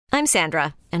I'm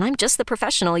Sandra, and I'm just the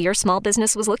professional your small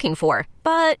business was looking for.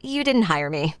 But you didn't hire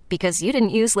me because you didn't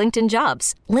use LinkedIn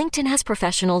Jobs. LinkedIn has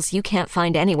professionals you can't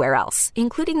find anywhere else,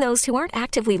 including those who aren't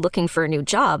actively looking for a new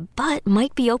job, but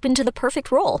might be open to the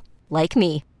perfect role, like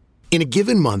me. In a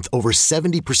given month, over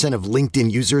 70% of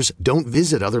LinkedIn users don't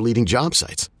visit other leading job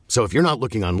sites. So if you're not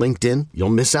looking on LinkedIn, you'll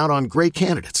miss out on great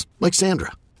candidates like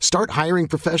Sandra. Start hiring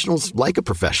professionals like a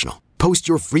professional. Post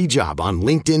your free job on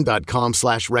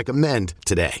linkedin.com/recommend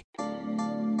today.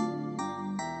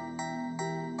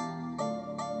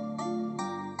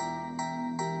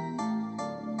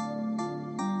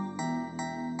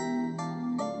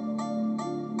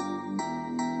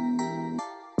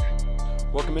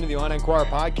 Welcome into the Illini Inquirer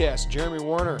podcast. Jeremy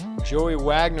Warner, Joey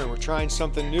Wagner. We're trying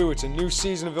something new. It's a new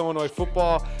season of Illinois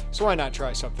football, so why not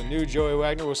try something new? Joey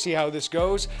Wagner, we'll see how this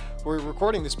goes. We're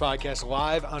recording this podcast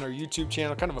live on our YouTube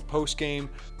channel, kind of a post-game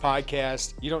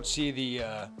podcast. You don't see the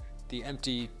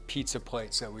empty pizza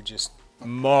plates that we just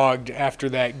mugged after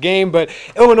that game, but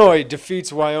Illinois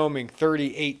defeats Wyoming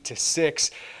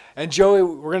 38-6. And Joey,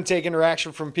 we're going to take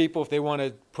interaction from people. If they want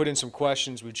to put in some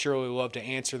questions, we'd surely love to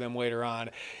answer them later on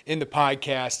in the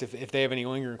podcast if they have any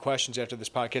lingering questions after this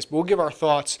podcast. But we'll give our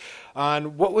thoughts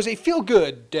on what was a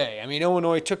feel-good day. I mean,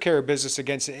 Illinois took care of business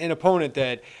against an opponent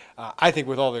that I think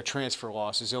with all their transfer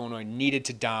losses, Illinois needed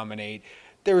to dominate.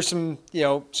 There were some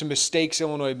mistakes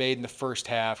Illinois made in the first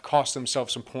half, cost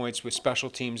themselves some points with special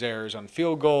teams errors on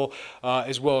field goal,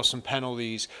 as well as some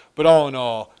penalties. But all in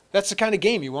all, that's the kind of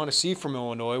game you want to see from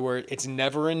Illinois, where it's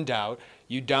never in doubt.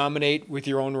 You dominate with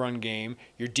your own run game.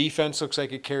 Your defense looks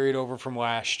like it carried over from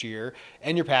last year.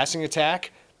 And your passing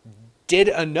attack did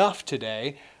enough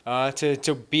today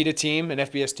to beat a team, an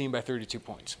FBS team, by 32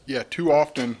 points. Yeah, too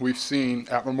often we've seen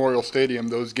at Memorial Stadium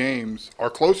those games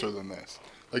are closer than this.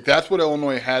 Like, that's what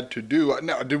Illinois had to do.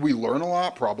 Now, did we learn a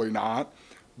lot? Probably not.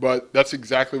 But that's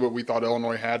exactly what we thought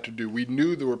Illinois had to do. We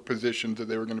knew there were positions that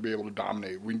they were going to be able to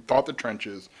dominate. We thought the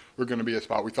trenches were going to be a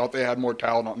spot. We thought they had more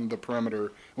talent on the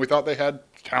perimeter. We thought they had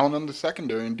talent on the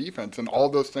secondary and defense, and all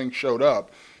those things showed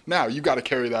up. Now, you've got to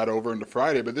carry that over into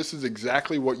Friday, but this is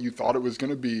exactly what you thought it was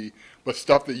going to be, but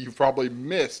stuff that you've probably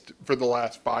missed for the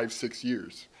last 5-6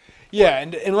 years. Yeah,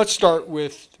 and let's start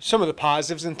with some of the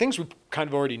positives and things we kind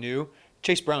of already knew.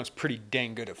 Chase Brown's pretty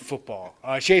dang good at football.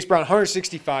 Chase Brown,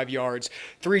 165 yards,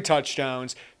 3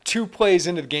 touchdowns, 2 plays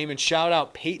into the game, and shout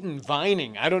out Peyton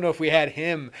Vining. I don't know if we had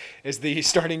him as the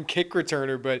starting kick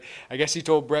returner, but I guess he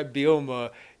told Brett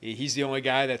Bielema he's the only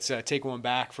guy that's taken one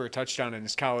back for a touchdown in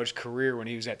his college career when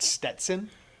he was at Stetson.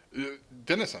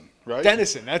 Denison, right?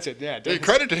 Denison, that's it. Yeah. Hey,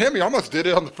 credit to him. He almost did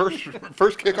it on the first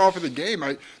kickoff of the game.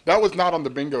 That was not on the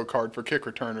bingo card for kick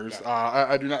returners.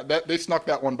 I do not. They snuck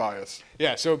that one by us.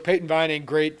 Yeah. So Peyton Vining,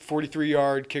 great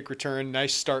 43-yard kick return.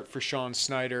 Nice start for Sean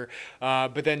Snyder.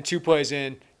 But then 2 plays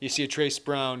in, you see a Chase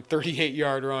Brown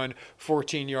 38-yard run,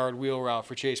 14-yard wheel route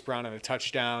for Chase Brown and a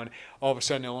touchdown. All of a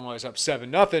sudden, Illinois is up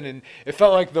 7-0, and it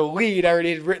felt like the lead. I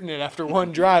already had written it after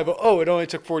one drive. It only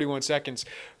took 41 seconds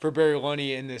for Barry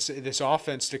Lunney in this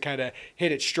offense to kind of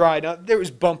hit its stride. Now, there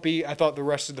was bumpy, I thought, the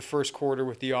rest of the first quarter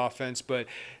with the offense, but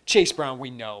Chase Brown,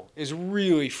 we know, is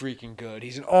really freaking good.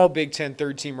 He's an all Big Ten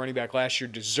third-team running back last year,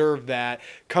 deserved that.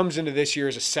 Comes into this year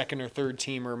as a second or third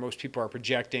teamer, most people are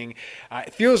projecting.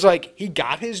 It feels like he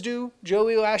got his due,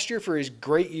 Joey, last year for his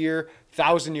great year,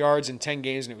 1,000 yards in 10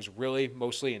 games, and it was really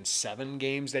mostly in 7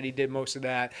 games that he did most of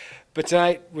that. But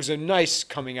tonight was a nice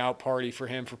coming out party for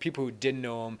him, for people who didn't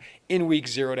know him, in week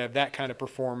 0 to have that kind of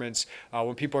performance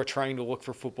when people are trying to look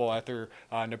for football after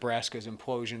Nebraska's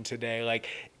implosion today. Like,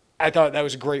 I thought that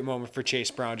was a great moment for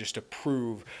Chase Brown just to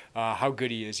prove how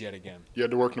good he is yet again. You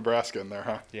had to work Nebraska in there,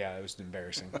 huh? Yeah, it was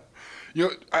embarrassing.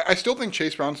 I still think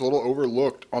Chase Brown's a little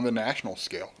overlooked on the national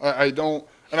scale. I don't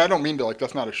mean to,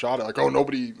 that's not a shot at,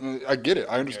 nobody – I get it.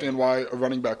 I understand why a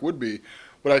running back would be.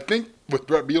 But I think with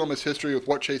Brett Bielema's history with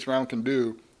what Chase Brown can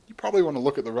do, you probably want to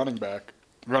look at the running back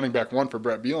one for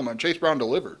Brett Bielema. And Chase Brown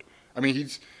delivered. I mean,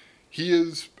 he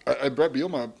is Brett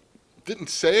Bielema didn't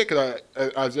say it because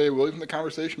Isaiah Williams in the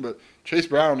conversation, but Chase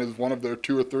Brown is one of their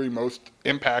 2 or 3 most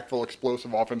impactful,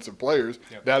 explosive offensive players.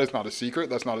 Yep. That is not a secret.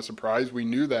 That's not a surprise. We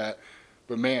knew that.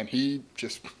 But, man, he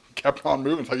just kept on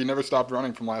moving. It's like he never stopped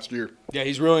running from last year. Yeah,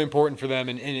 he's really important for them.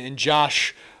 And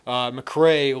Josh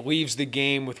McCray leaves the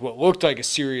game with what looked like a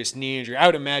serious knee injury. I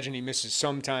would imagine he misses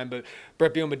some time, but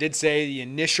Brett Bielema did say the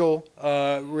initial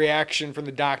reaction from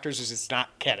the doctors is it's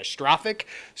not catastrophic.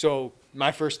 So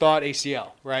my first thought,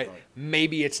 ACL, right?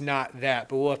 Maybe it's not that,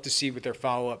 but we'll have to see with their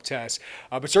follow-up tests.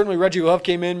 But certainly Reggie Love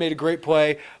came in, made a great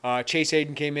play. Chase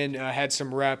Hayden came in, had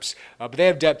some reps. But they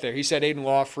have depth there. He said Aiden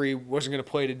Lawfrey wasn't going to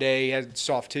play today. He had a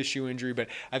soft tissue injury, but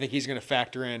I think he's going to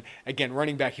factor in. Again,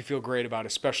 running back you feel great about,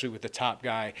 especially with the top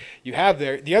guy you have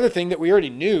there. The other thing that we already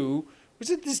knew was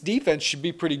that this defense should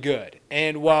be pretty good.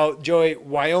 And while, Joey,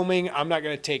 Wyoming, I'm not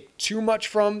going to take too much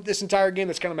from this entire game.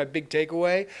 That's kind of my big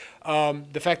takeaway.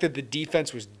 The fact that the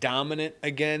defense was dominant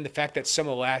again, the fact that some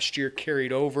of last year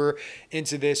carried over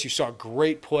into this. You saw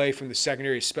great play from the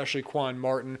secondary, especially Quan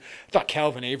Martin. I thought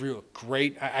Calvin Avery looked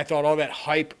great. I thought all that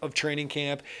hype of training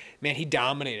camp, man, he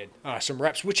dominated some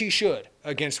reps, which he should,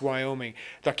 against Wyoming.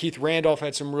 I thought Keith Randolph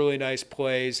had some really nice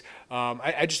plays.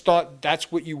 I just thought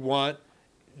that's what you want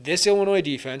this Illinois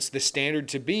defense, the standard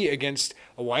to be against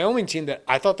a Wyoming team that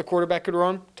I thought the quarterback could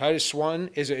run. Titus Swan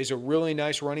is a really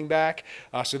nice running back.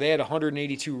 So they had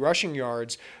 182 rushing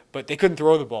yards, but they couldn't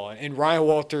throw the ball. And Ryan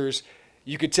Walters,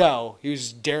 you could tell he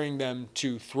was daring them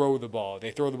to throw the ball.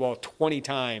 They throw the ball 20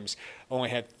 times, only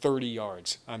had 30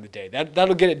 yards on the day.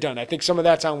 That'll get it done. I think some of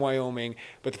that's on Wyoming,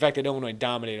 but the fact that Illinois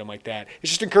dominated them like that,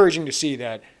 it's just encouraging to see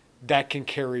that can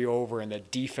carry over, and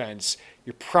that defense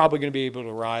you're probably going to be able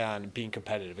to rely on being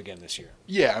competitive again this year.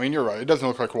 Yeah, I mean, you're right. It doesn't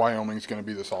look like Wyoming's going to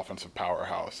be this offensive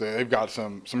powerhouse. They've got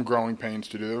some growing pains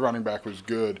to do. The running back was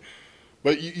good.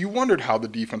 But you wondered how the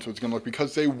defense was going to look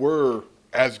because they were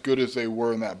as good as they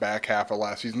were in that back half of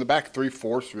last season, the back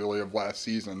 3/4 really of last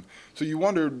season. So you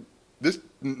wondered,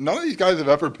 none of these guys have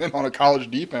ever been on a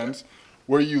college defense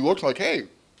where you looked like, hey,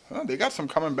 they got some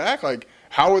coming back. Like,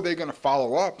 how are they going to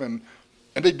follow up? And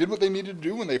they did what they needed to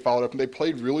do when they followed up, and they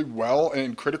played really well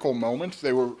in critical moments.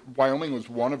 Wyoming was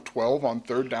 1 of 12 on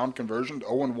third down conversions,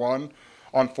 0-1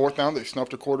 on fourth down. They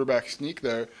snuffed a quarterback sneak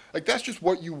there. Like, that's just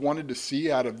what you wanted to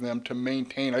see out of them to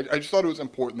maintain. I just thought it was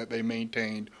important that they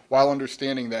maintained while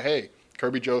understanding that, hey,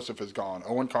 Kirby Joseph is gone,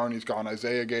 Owen Carney's gone,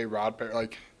 Isaiah Gay, Rod Perry.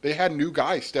 Like, they had new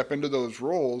guys step into those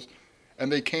roles, and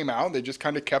they came out. They just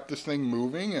kind of kept this thing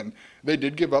moving, and they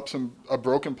did give up a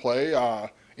broken play.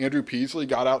 Andrew Peasley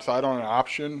got outside on an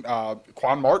option.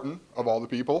 Quan Martin, of all the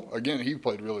people, again, he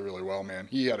played really, really well, man.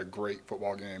 He had a great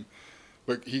football game.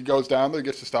 But he goes down there,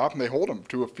 gets to stop, and they hold him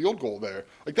to a field goal there.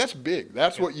 Like, that's big.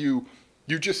 That's what you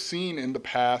just seen in the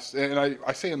past. And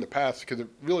I say in the past because it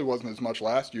really wasn't as much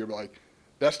last year, but, like,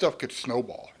 that stuff could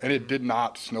snowball. And it did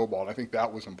not snowball, and I think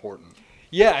that was important.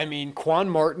 Yeah, I mean, Quan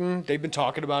Martin, they've been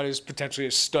talking about as potentially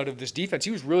a stud of this defense.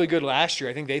 He was really good last year.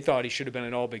 I think they thought he should have been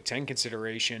an All-Big Ten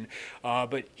consideration.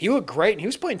 But he looked great, and he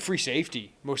was playing free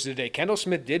safety most of the day. Kendall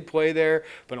Smith did play there,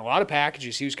 but in a lot of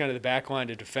packages, he was kind of the back line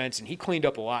of defense, and he cleaned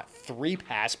up a lot. 3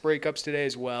 pass breakups today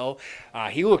as well.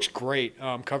 He looks great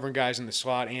covering guys in the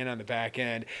slot and on the back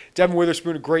end. Devin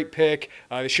Witherspoon, a great pick.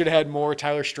 They should have had more.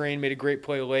 Tyler Strain made a great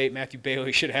play late. Matthew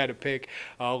Bailey should have had a pick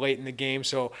late in the game.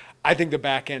 So I think the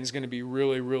back end is going to be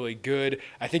really, really good.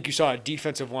 I think you saw a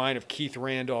defensive line of Keith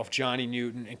Randolph, Johnny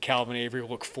Newton, and Calvin Avery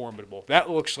look formidable.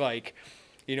 That looks like,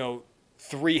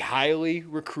 3 highly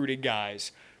recruited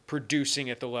guys producing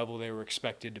at the level they were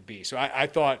expected to be. So I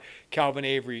thought Calvin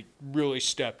Avery really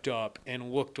stepped up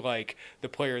and looked like the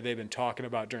player they've been talking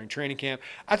about during training camp.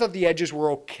 I thought the edges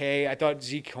were okay. I thought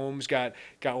Zeke Holmes got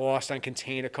lost on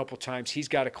contain a couple times. He's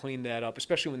got to clean that up,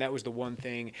 especially when that was the one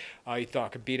thing you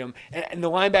thought could beat him. And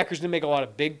the linebackers didn't make a lot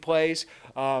of big plays,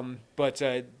 but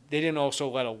they didn't also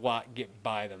let a lot get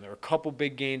by them. There were a couple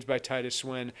big gains by Titus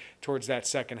Swin towards that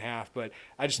second half, but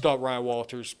I just thought Ryan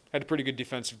Walters had a pretty good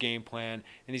defensive game plan,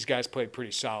 and these guys played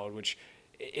pretty solid, which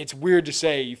it's weird to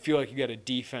say you feel like you got a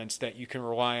defense that you can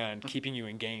rely on keeping you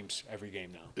in games every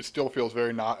game now. It still feels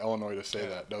very not Illinois to say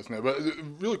that, doesn't it? But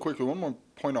really quickly, one more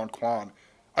point on Quan.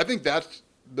 I think that's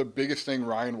the biggest thing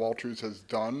Ryan Walters has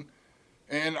done.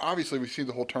 And obviously we see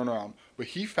the whole turnaround, but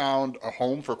he found a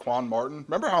home for Quan Martin.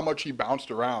 Remember how much he bounced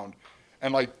around?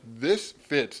 And, like, this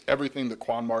fits everything that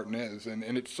Quan Martin is, and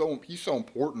he's so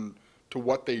important to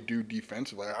what they do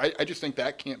defensively. I just think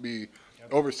that can't be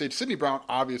overstated. Sidney Brown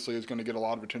obviously is going to get a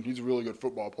lot of attention. He's a really good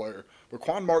football player. But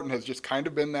Quan Martin has just kind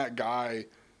of been that guy,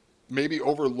 maybe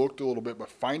overlooked a little bit, but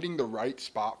finding the right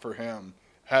spot for him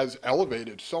has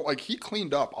elevated. So, like, he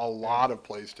cleaned up a lot of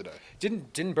plays today.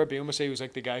 Didn't Brett Bielema say he was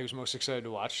like the guy who was most excited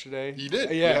to watch today? He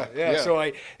did. Yeah. So,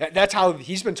 like, that's how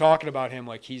he's been talking about him,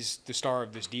 like he's the star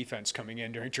of this defense coming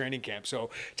in during training camp. So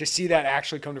to see that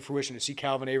actually come to fruition, to see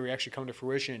Calvin Avery actually come to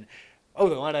fruition, the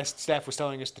line staff was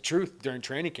telling us the truth during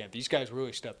training camp. These guys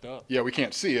really stepped up. Yeah, we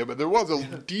can't see it, but there was a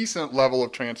decent level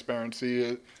of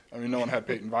transparency. I mean, no one had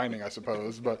Peyton Vining, I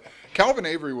suppose, but Calvin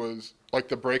Avery was like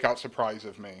the breakout surprise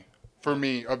for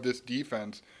me, of this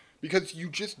defense, because you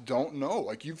just don't know.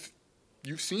 Like,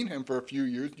 you've seen him for a few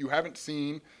years. You haven't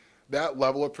seen that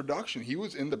level of production. He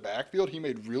was in the backfield. He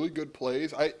made really good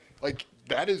plays.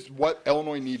 That is what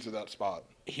Illinois needs at that spot.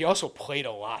 He also played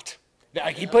a lot.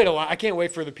 He played a lot. I can't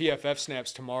wait for the PFF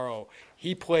snaps tomorrow.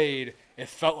 He played, it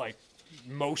felt like,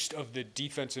 most of the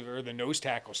defensive or the nose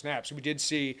tackle snaps. We did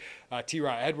see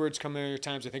T-Rod Edwards come in at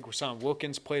times. I think Rashawn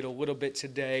Wilkins played a little bit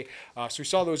today. So we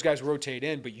saw those guys rotate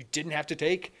in, but you didn't have to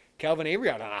take Calvin Avery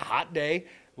out on a hot day.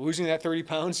 Losing that 30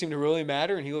 pounds seemed to really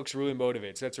matter, and he looks really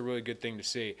motivated. So that's a really good thing to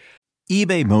see.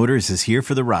 eBay Motors is here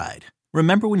for the ride.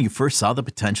 Remember when you first saw the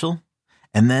potential?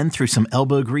 And then through some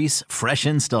elbow grease, fresh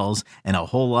installs, and a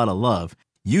whole lot of love,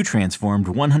 you transformed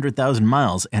 100,000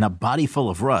 miles and a body full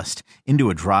of rust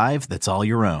into a drive that's all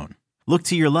your own. Look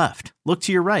to your left. Look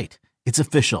to your right. It's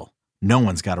official. No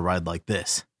one's got a ride like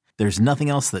this. There's nothing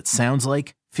else that sounds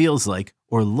like, feels like,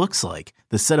 or looks like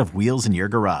the set of wheels in your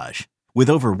garage. With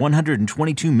over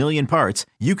 122 million parts,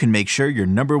 you can make sure your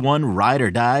number one ride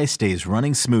or die stays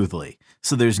running smoothly.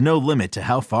 So there's no limit to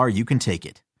how far you can take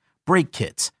it. Brake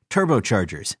kits,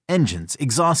 turbochargers, engines,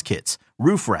 exhaust kits,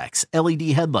 roof racks, LED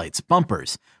headlights,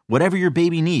 bumpers, whatever your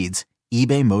baby needs,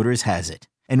 eBay Motors has it.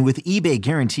 And with eBay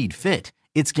Guaranteed Fit,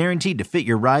 it's guaranteed to fit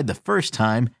your ride the first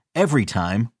time, every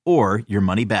time, or your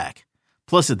money back.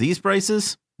 Plus at these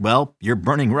prices, well, you're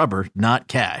burning rubber, not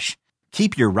cash.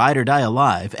 Keep your ride or die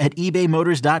alive at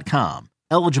ebaymotors.com.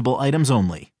 Eligible items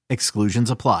only.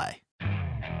 Exclusions apply.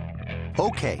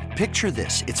 Okay, picture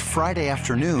this. It's Friday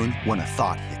afternoon when a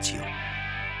thought hits you.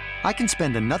 I can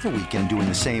spend another weekend doing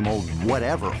the same old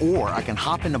whatever, or I can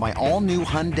hop into my all-new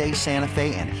Hyundai Santa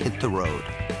Fe and hit the road.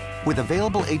 With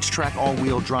available H-Track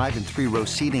all-wheel drive and 3-row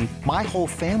seating, my whole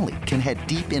family can head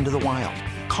deep into the wild.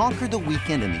 Conquer the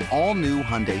weekend in the all-new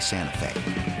Hyundai Santa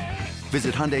Fe.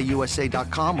 Visit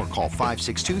HyundaiUSA.com or call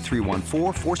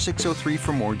 562-314-4603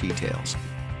 for more details.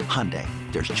 Hyundai,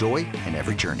 there's joy in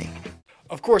every journey.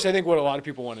 Of course, I think what a lot of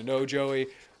people want to know, Joey,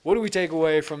 what do we take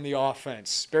away from the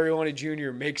offense? Barry Lunney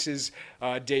Jr. makes his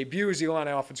debut as the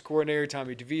Illini offense coordinator.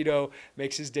 Tommy DeVito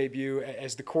makes his debut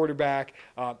as the quarterback.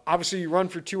 Obviously, you run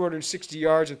for 260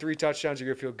 yards and 3 touchdowns. You're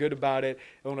going to feel good about it.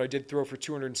 Illinois did throw for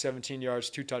 217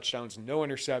 yards, 2 touchdowns, no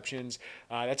interceptions.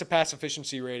 That's a pass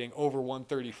efficiency rating over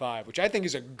 135, which I think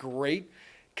is a great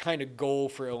kind of goal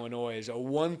for Illinois. Is a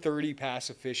 130 pass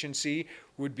efficiency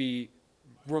would be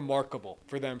remarkable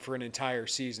for them for an entire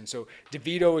season. So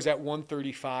DeVito is at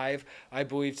 135, I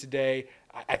believe, today.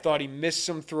 I thought he missed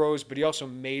some throws, but he also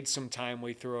made some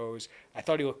timely throws. I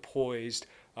thought he looked poised.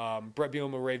 Brett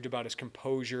Bielema raved about his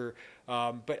composure.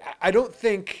 But I don't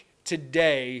think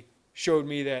today showed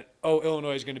me that,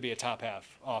 Illinois is going to be a top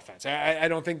half offense. I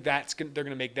don't think they're going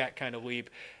to make that kind of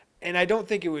leap. And I don't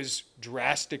think it was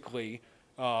drastically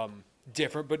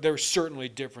different, but there were certainly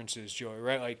differences, Joey,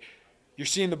 right? Like, you're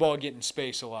seeing the ball get in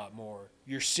space a lot more.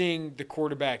 You're seeing the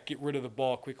quarterback get rid of the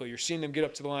ball quickly. You're seeing them get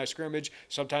up to the line of scrimmage.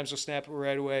 Sometimes they'll snap it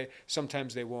right away.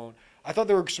 Sometimes they won't. I thought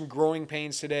there were some growing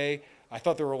pains today. I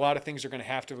thought there were a lot of things they're going to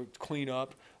have to clean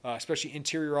up, especially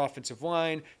interior offensive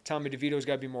line. Tommy DeVito's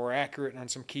got to be more accurate on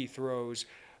some key throws.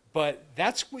 But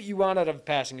that's what you want out of a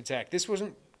passing attack. This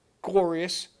wasn't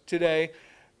glorious today,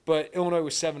 but Illinois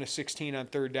was 7 of 16 on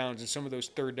third downs, and some of those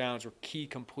third downs were key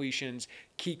completions,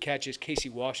 key catches. Casey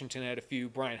Washington had a few.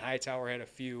 Brian Hightower had a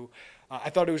few.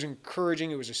 I thought it was encouraging.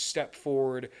 It was a step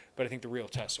forward, but I think the real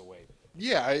test will wait.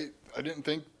 Yeah, I didn't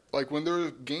think, when there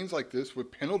were games like this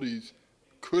with penalties,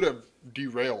 could have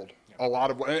derailed a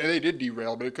lot of – and they did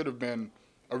derail, but it could have been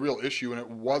a real issue, and it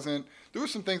wasn't. There were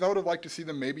some things I would have liked to see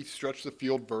them maybe stretch the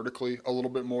field vertically a little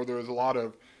bit more. There was a lot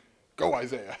of, go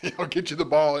Isaiah, get you the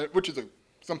ball, which is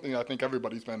something I think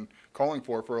everybody's been calling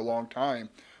for a long time.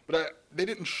 But they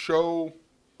didn't show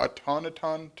a ton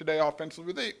today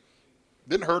offensively. They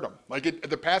didn't hurt them.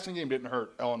 The passing game didn't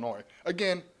hurt Illinois.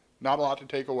 Again, not a lot to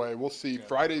take away. We'll see. Yeah.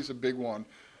 Friday's a big one.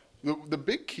 The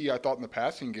big key, I thought, in the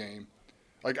passing game,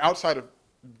 outside of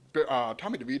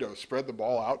Tommy DeVito spread the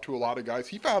ball out to a lot of guys,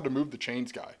 he found to move the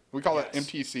chains guy. We call that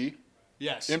MTC.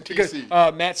 Yes. MTC. Because,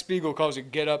 Matt Spiegel calls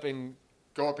it get up and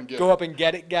Go up and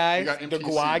get it guy. The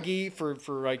Guagi for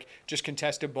just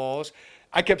contested balls.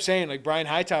 I kept saying, Brian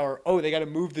Hightower, they got to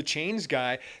move the chains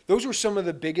guy. Those were some of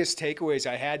the biggest takeaways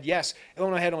I had. Yes,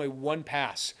 Illinois had only one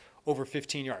pass over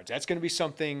 15 yards. That's going to be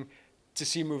something to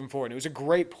see moving forward. And it was a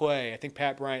great play. I think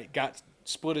Pat Bryant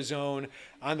split his zone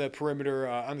on the perimeter,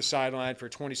 on the sideline for a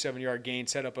 27-yard gain,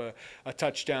 set up a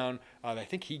touchdown that I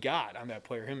think he got on that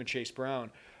player, him and Chase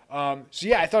Brown.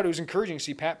 I thought it was encouraging to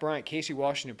see Pat Bryant, Casey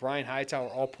Washington, Brian Hightower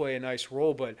all play a nice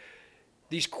role. But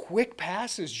these quick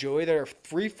passes, Joey, that are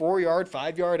 3, 4 yard,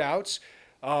 5 yard outs,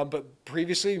 But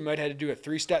previously, you might have had to do a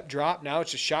 3-step drop. Now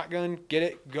it's a shotgun, get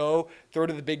it, go, throw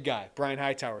to the big guy. Brian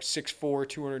Hightower, 6'4",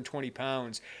 220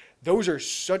 pounds. Those are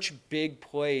such big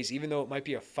plays, even though it might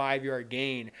be a 5-yard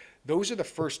gain. Those are the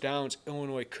first downs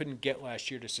Illinois couldn't get last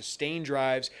year to sustain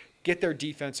drives, get their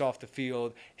defense off the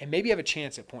field, and maybe have a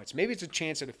chance at points. Maybe it's a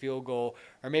chance at a field goal,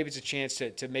 or maybe it's a chance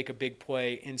to make a big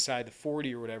play inside the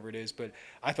 40 or whatever it is. But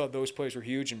I thought those plays were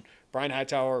huge. And Brian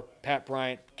Hightower, Pat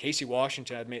Bryant, Casey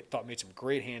Washington, made some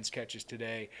great hands catches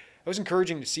today. It was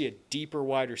encouraging to see a deeper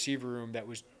wide receiver room that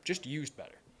was just used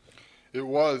better. It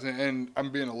was, and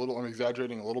I'm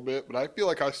exaggerating a little bit, but I feel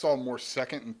like I saw more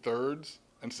second and thirds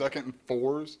and second and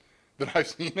fours than I've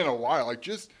seen in a while. Like,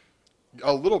 just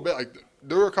a little bit. Like,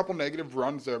 there were a couple negative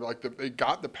runs there, but like they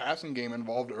got the passing game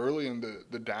involved early in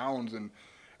the downs and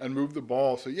moved the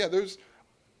ball. So yeah,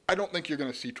 I don't think you're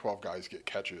going to see 12 guys get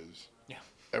catches. Yeah.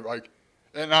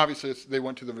 And obviously they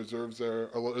went to the reserves there,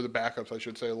 or the backups, I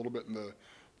should say, a little bit in the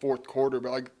fourth quarter.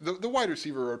 But like the wide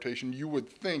receiver rotation, you would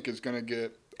think is going to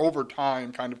get over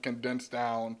time kind of condensed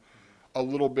down a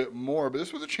little bit more. But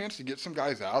this was a chance to get some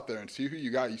guys out there and see who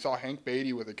you got. You saw Hank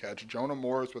Beatty with a catch, Jonah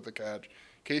Morris with a catch,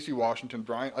 Casey Washington,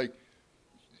 Bryant. Like,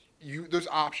 there's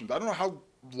options. I don't know how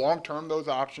long-term those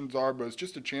options are, but it's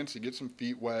just a chance to get some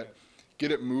feet wet,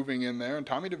 get it moving in there. And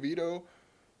Tommy DeVito,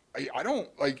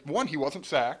 he wasn't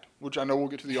sacked, which I know we'll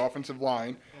get to the offensive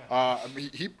line.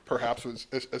 He perhaps was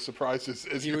as surprised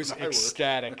as he was and I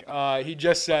ecstatic. He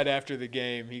just said after the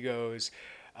game, he goes,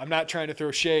 "I'm not trying to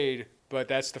throw shade, but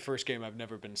that's the first game I've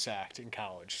never been sacked in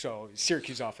college." So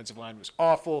Syracuse offensive line was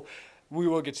awful. We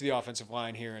will get to the offensive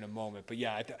line here in a moment. But,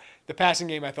 yeah, the passing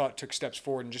game I thought took steps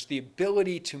forward, and just the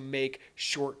ability to make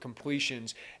short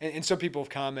completions. And some people have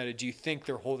commented, do you think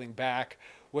they're holding back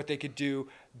what they could do?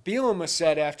 Bielema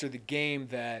said after the game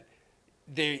that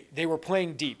they were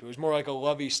playing deep. It was more like a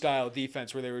Lovey-style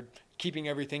defense where they were keeping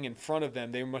everything in front of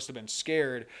them. They must have been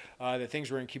scared that things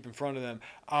were going to keep in front of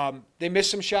them. They missed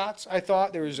some shots, I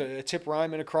thought. There was a tip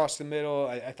Ryman across the middle.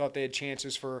 I thought they had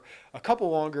chances for a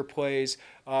couple longer plays.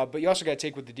 But you also got to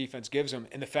take what the defense gives them.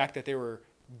 And the fact that they were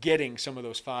getting some of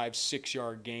those 5-6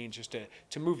 yard gains just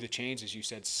to move the chains, as you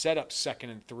said, set up 2nd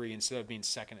and 3 instead of being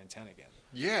 2nd and 10 again.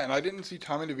 Yeah, and I didn't see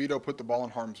Tommy DeVito put the ball in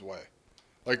harm's way.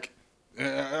 Like,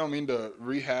 I don't mean to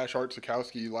rehash Art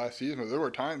Sikowski last season, but there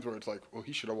were times where it's like, well,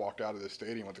 he should have walked out of this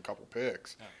stadium with a couple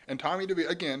picks. Yeah. And Tommy DeVito,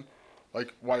 again,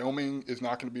 like, Wyoming is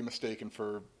not going to be mistaken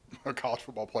for a college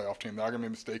football playoff team. They're not going to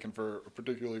be mistaken for a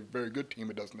particularly very good team,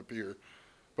 it doesn't appear.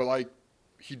 But, like,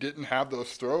 he didn't have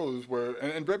those throws where,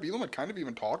 and Brett Bielema kind of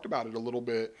even talked about it a little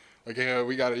bit. Like, hey,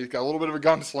 he's got a little bit of a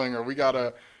gunslinger. We got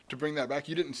to bring that back.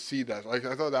 You didn't see that. Like,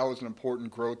 I thought that was an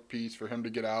important growth piece for him to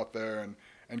get out there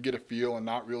and get a feel and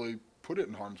not really put it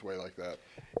in harm's way like that.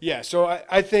 Yeah, so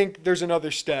I think there's another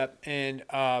step, and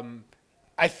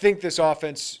I think this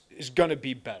offense is going to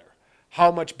be better. How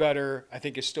much better, I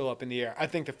think, is still up in the air. I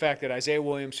think the fact that Isaiah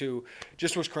Williams, who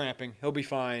just was cramping, he'll be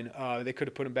fine. They could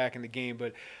have put him back in the game,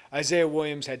 but Isaiah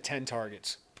Williams had 10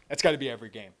 targets. That's got to be every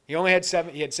game. He only had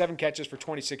 7. He had 7 catches for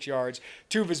 26 yards.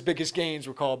 2 of his biggest gains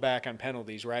were called back on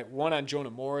penalties, right? One on Jonah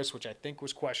Morris, which I think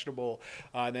was questionable,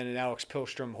 then an Alex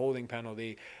Pihlstrom holding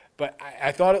penalty. But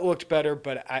I thought it looked better,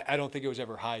 but I don't think it was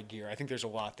ever high gear. I think there's a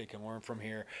lot they can learn from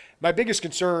here. My biggest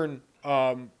concern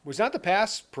was not the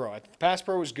pass pro. The pass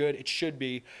pro was good. It should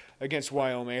be against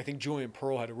Wyoming. I think Julian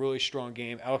Pearl had a really strong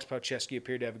game. Alex Palczewski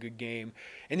appeared to have a good game.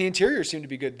 And the interior seemed to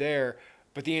be good there.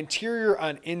 But the interior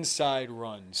on inside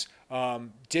runs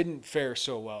didn't fare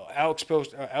so well. Alex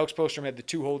Pihlstrom had the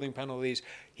 2 holding penalties.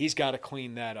 He's got to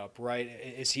clean that up, right?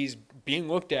 As he's being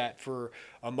looked at for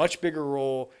a much bigger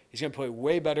role. He's going to play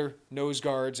way better nose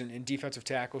guards and defensive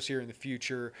tackles here in the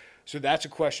future. So that's a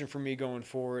question for me going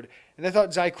forward. And I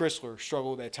thought Zy Chrysler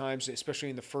struggled at times, especially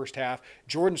in the first half.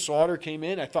 Jordan Slaughter came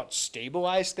in, I thought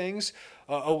stabilized things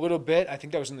a little bit. I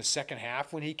think that was in the second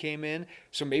half when he came in.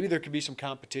 So maybe there could be some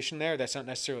competition there. That's not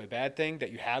necessarily a bad thing,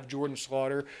 that you have Jordan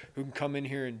Slaughter who can come in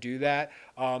here and do that.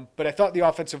 But I thought the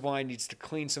offensive line needs to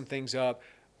clean some things up.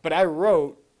 But I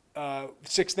wrote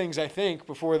 6 things, I think,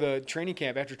 before the training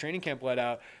camp, after training camp let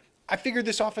out. I figured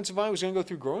this offensive line was going to go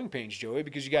through growing pains, Joey,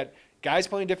 because you got guys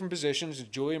playing different positions,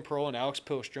 Julian Pearl and Alex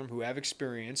Pihlstrom, who have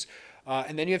experience.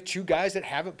 And then you have 2 guys that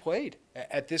haven't played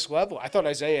at this level. I thought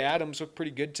Isaiah Adams looked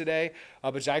pretty good today,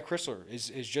 but Zy Chrysler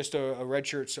is just a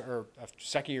redshirt or a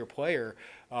second-year player,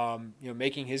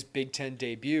 making his Big Ten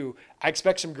debut. I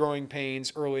expect some growing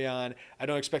pains early on. I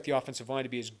don't expect the offensive line to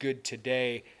be as good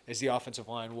today as the offensive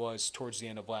line was towards the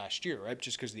end of last year, right?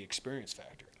 Just because of the experience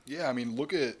factor. Yeah, I mean,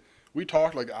 we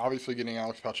talked, like, obviously getting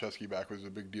Alex Palczewski back was a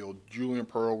big deal. Julian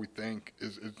Pearl, we think,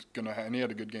 is going to – and he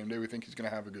had a good game today. We think he's going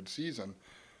to have a good season.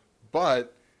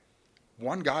 But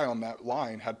one guy on that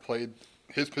line had played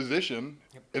his position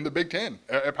in the Big Ten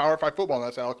at Power 5 football, and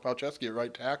that's Alex Palczewski at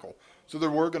right tackle. So there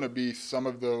were going to be some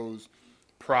of those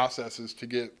processes to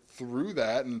get through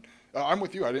that. And I'm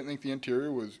with you. I didn't think the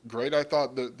interior was great. I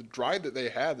thought the drive that they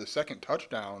had, the second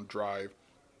touchdown drive,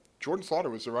 Jordan Slaughter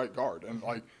was the right guard. And,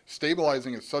 like,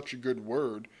 stabilizing is such a good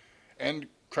word. And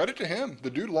credit to him. The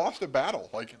dude lost a battle.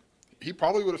 Like, he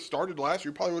probably would have started last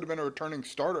year. Probably would have been a returning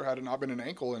starter had it not been an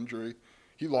ankle injury.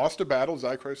 He lost a battle.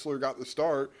 Zach Chrysler got the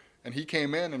start. And he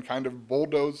came in and kind of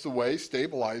bulldozed the way,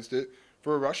 stabilized it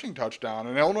for a rushing touchdown.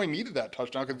 And Illinois needed that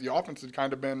touchdown because the offense had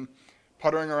kind of been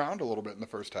puttering around a little bit in the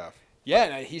first half. Yeah,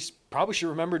 and he probably should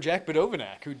remember Jack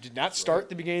Badovinac, who did not start at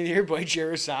the beginning of the year. Blake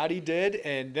Jarosati did,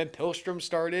 and then Pilstrom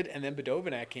started, and then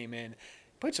Badovinac came in.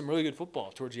 Played some really good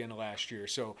football towards the end of last year.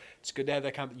 So it's good to have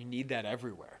that you need that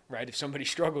everywhere, right? If somebody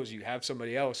struggles, you have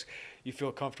somebody else you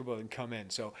feel comfortable and come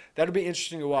in. So that'll be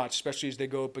interesting to watch, especially as they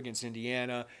go up against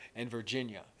Indiana and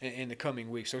Virginia in the coming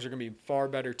weeks. Those are going to be far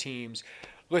better teams.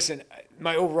 Listen,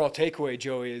 my overall takeaway,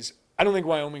 Joey, is I don't think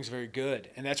Wyoming's very good,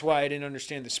 and that's why I didn't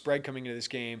understand the spread coming into this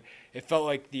game. It felt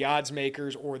like the odds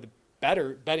makers or the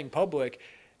betting public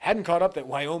hadn't caught up that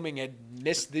Wyoming had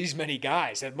missed these many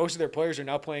guys. That most of their players are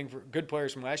now playing for good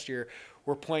players from last year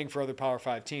were playing for other Power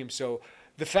 5 teams. So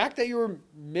the fact that you were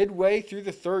midway through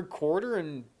the third quarter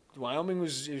and Wyoming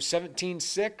was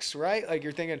 17-6, right? Like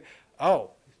you're thinking,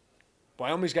 oh,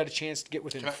 Wyoming's got a chance to get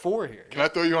within 4 here. Can I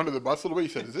throw you under the bus a little bit? You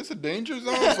said, is this a danger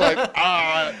zone? It's like,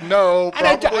 no,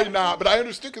 probably not. But I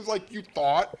understood because, like, we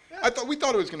thought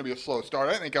it was going to be a slow start.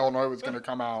 I didn't think Illinois was going to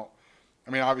come out. I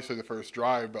mean, obviously the first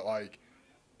drive, but, like,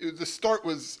 the start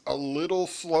was a little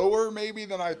slower maybe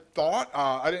than I thought.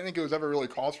 I didn't think it was ever really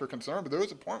cause for concern, but there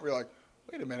was a point where you're like,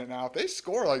 wait a minute now, if they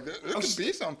score, like there could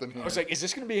be something here. I was like, is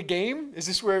this going to be a game? Is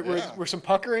this where some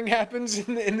puckering happens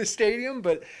in the stadium?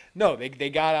 But no, they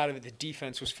got out of it. The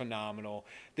defense was phenomenal.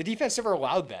 The defense never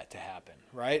allowed that to happen,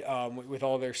 right, with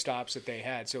all their stops that they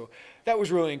had. So that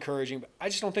was really encouraging. But I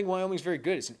just don't think Wyoming's very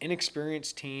good. It's an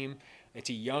inexperienced team. It's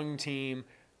a young team.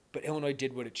 But Illinois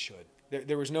did what it should.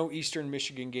 There was no Eastern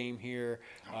Michigan game here.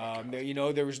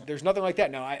 There's nothing like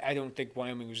that. Now, I don't think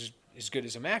Wyoming was as good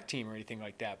as a MAC team or anything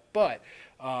like that. But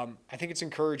I think it's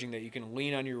encouraging that you can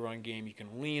lean on your run game, you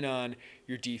can lean on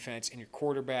your defense, and your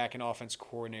quarterback and offense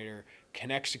coordinator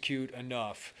can execute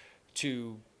enough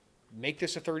to make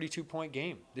this a 32-point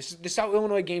game. This is how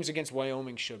Illinois games against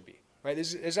Wyoming should be, right?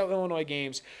 This is how Illinois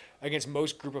games against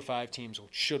most Group of 5 teams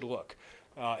should look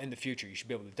in the future. You should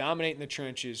be able to dominate in the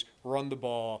trenches, run the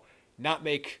ball, not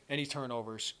make any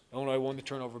turnovers. Illinois won the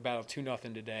turnover battle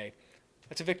 2-0 today.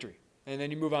 That's a victory. And then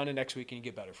you move on to next week and you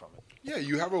get better from it. Yeah,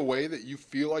 you have a way that you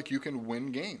feel like you can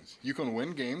win games. You can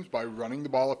win games by running the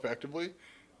ball effectively.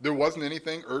 There wasn't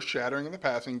anything earth-shattering in the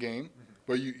passing game,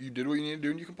 but you did what you needed to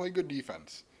do, and you can play good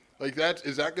defense. Like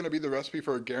is that going to be the recipe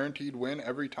for a guaranteed win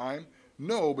every time?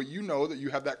 No, but you know that you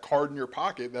have that card in your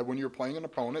pocket that when you're playing an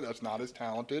opponent that's not as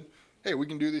talented, hey, we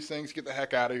can do these things, get the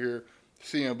heck out of here.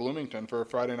 See you in Bloomington for a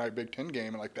Friday night Big Ten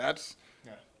game, and like that's.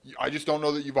 Yeah. I just don't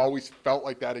know that you've always felt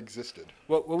like that existed.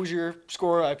 What was your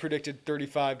score? I predicted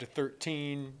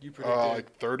 35-13. You predicted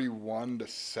like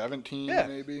 31-17,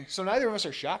 maybe. So neither of us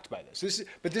are shocked by this. This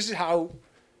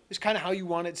is kind of how you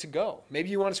want it to go. Maybe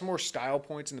you wanted some more style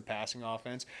points in the passing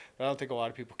offense, but I don't think a lot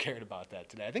of people cared about that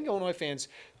today. I think Illinois fans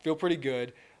feel pretty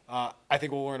good. I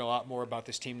think we'll learn a lot more about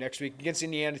this team next week against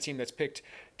Indiana, team that's picked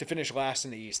to finish last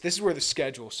in the East. This is where the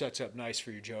schedule sets up nice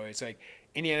for you, Joey. It's like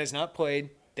Indiana's not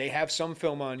played. They have some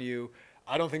film on you.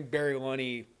 I don't think Barry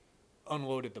Lunny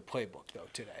unloaded the playbook, though,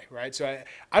 today, right? So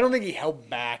I don't think he held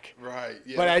back. Right,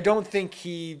 yeah. But I don't think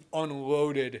he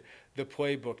unloaded the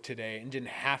playbook today and didn't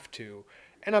have to.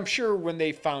 And I'm sure when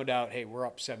they found out, hey, we're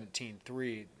up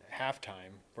 17-3 at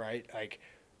halftime, right? Like,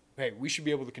 hey, we should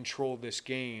be able to control this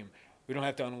game. We don't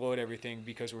have to unload everything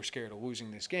because we're scared of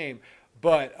losing this game.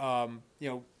 But,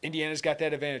 Indiana's got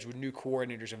that advantage with new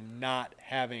coordinators of not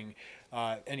having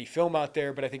any film out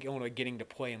there. But I think Illinois getting to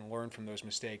play and learn from those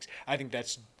mistakes, I think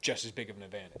that's just as big of an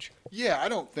advantage. Yeah, I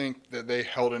don't think that they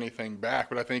held anything back.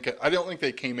 But I don't think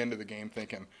they came into the game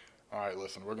thinking, all right,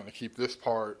 listen, we're going to keep this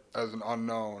part as an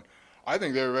unknown. I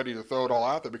think they were ready to throw it all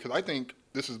out there because I think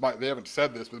they haven't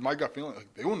said this, but my gut feeling,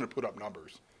 like, they wanted to put up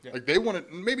numbers. Yeah. Like they wanted,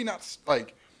 maybe not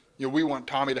like, we want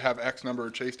Tommy to have X number or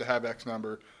Chase to have X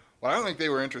number. Well, I don't think they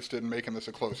were interested in making this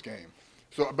a close game.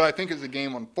 But I think as the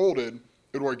game unfolded,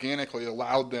 it organically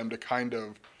allowed them to kind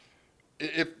of,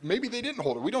 if maybe they didn't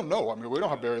hold it. We don't know. I mean, we don't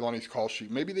have Barry Lunny's call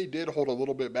sheet. Maybe they did hold a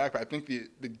little bit back, but I think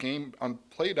the game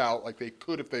played out like they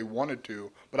could if they wanted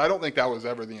to. But I don't think that was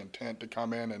ever the intent to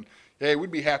come in and, hey,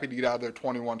 we'd be happy to get out of there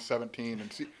 21-17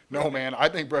 and see. No, man, I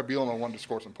think Brett Bielema wanted to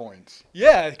score some points.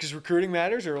 Yeah, because recruiting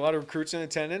matters. There were a lot of recruits in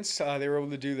attendance. They were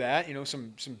able to do that. You know,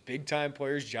 some big-time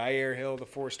players, Jair Hill, the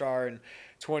 4-star in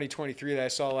 2023 that I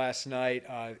saw last night.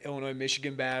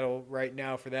 Illinois-Michigan battle right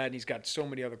now for that, and he's got so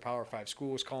many other Power 5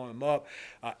 schools calling him up.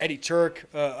 Eddie Turk,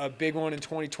 a big one in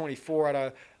 2024 out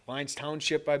of Lyons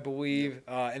Township, I believe.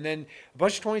 And then a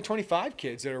bunch of 2025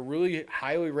 kids that are really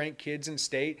highly ranked kids in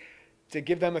state. To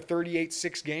give them a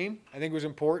 38-6 game, I think was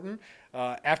important.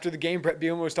 After the game, Brett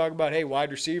Bielema was talking about, hey,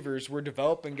 wide receivers, we're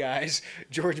developing guys.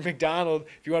 George McDonald,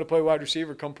 if you want to play wide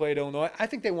receiver, come play at Illinois. I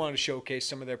think they wanted to showcase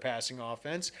some of their passing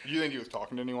offense. Do you think he was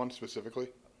talking to anyone specifically?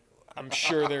 I'm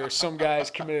sure there are some guys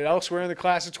committed elsewhere in the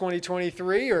class of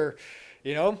 2023 or,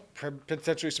 you know,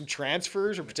 potentially some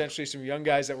transfers or potentially some young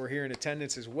guys that were here in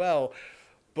attendance as well.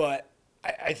 But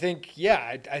I think,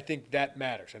 I think that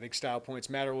matters. I think style points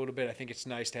matter a little bit. I think it's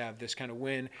nice to have this kind of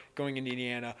win going into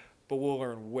Indiana, but we'll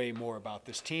learn way more about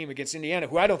this team against Indiana,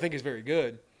 who I don't think is very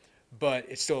good, but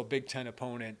it's still a Big Ten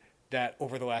opponent that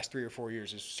over the last 3 or 4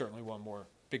 years has certainly won more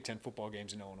Big Ten football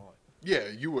games in Illinois. Yeah,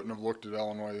 you wouldn't have looked at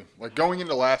Illinois. Like, going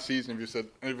into last season, if you said,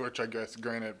 which I guess,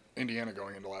 granted, Indiana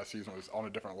going into last season was on a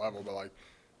different level, but, like,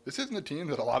 this isn't a team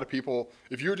that a lot of people,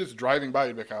 if you were just driving by,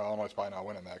 you'd be like, oh, Illinois is probably not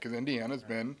winning that, because Indiana's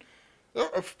been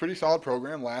a pretty solid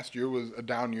program. Last year was a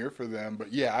down year for them.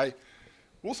 But, yeah, I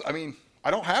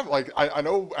don't have, like, I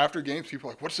know after games people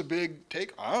are like, what's the big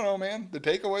take? I don't know, man. The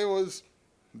takeaway was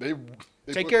they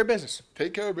take care of business.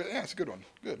 Take care of business. Yeah, it's a good one.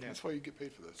 Good. Yeah. That's why you get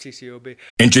paid for this. TCOB.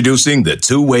 Introducing the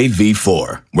Two-Way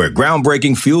V4, where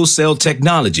groundbreaking fuel cell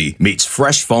technology meets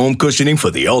fresh foam cushioning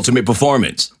for the ultimate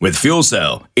performance. With Fuel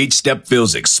Cell, each step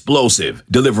feels explosive,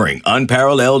 delivering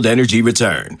unparalleled energy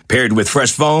return. Paired with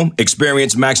fresh foam,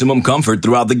 experience maximum comfort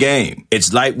throughout the game.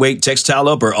 Its lightweight textile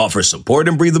upper offers support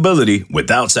and breathability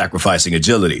without sacrificing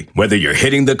agility. Whether you're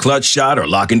hitting the clutch shot or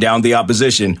locking down the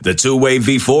opposition, the Two-Way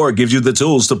V4 gives you the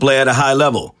tools to play at a high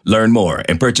level. Learn more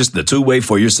and purchase the Two-Way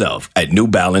for yourself at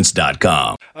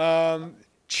newbalance.com.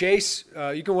 Chase,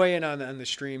 you can weigh in on the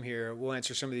stream here. We'll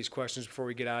answer some of these questions before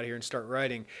we get out of here and start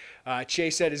writing.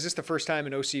 Chase said, is this the first time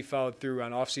an OC followed through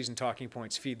on offseason talking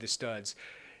points, feed the studs?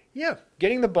 Yeah,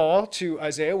 getting the ball to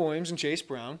Isaiah Williams and Chase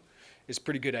Brown is a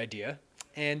pretty good idea.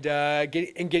 And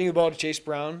getting the ball to Chase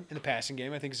Brown in the passing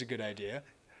game I think is a good idea.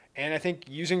 And I think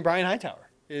using Brian Hightower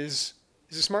is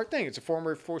a smart thing. It's a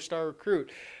former 4-star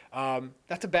recruit.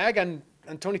 Not to bag on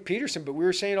Tony Peterson, but we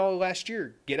were saying all last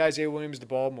year, get Isaiah Williams the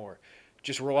ball more.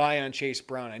 Just rely on Chase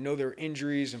Brown. I know there are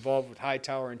injuries involved with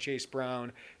Hightower and Chase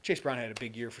Brown. Chase Brown had a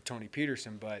big year for Tony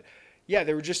Peterson, but yeah,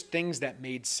 there were just things that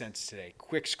made sense today.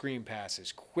 Quick screen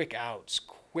passes, quick outs,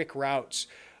 quick routes.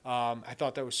 I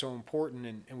thought that was so important,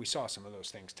 and we saw some of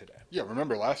those things today. Yeah,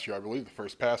 remember last year, I believe the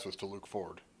first pass was to Luke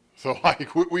Ford. So,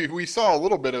 like, we saw a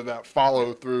little bit of that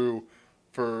follow-through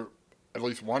for at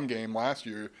least one game last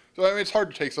year. So, I mean, it's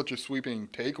hard to take such a sweeping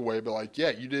takeaway, but, like,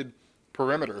 yeah, you did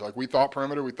perimeter. Like, we thought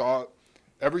perimeter, we thought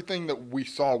everything that we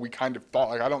saw, we kind of thought.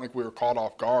 Like, I don't think we were caught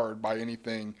off guard by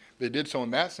anything they did. So,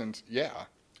 in that sense, yeah.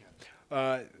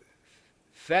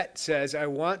 Fett says, I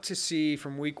want to see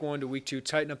from week 1 to week 2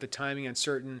 tighten up the timing on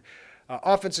certain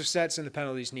offensive sets, and the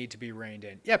penalties need to be reined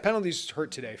in. Yeah, penalties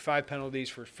hurt today. 5 penalties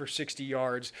for 60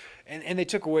 yards, and they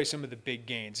took away some of the big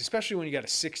gains, especially when you got a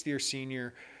sixth-year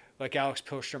senior like Alex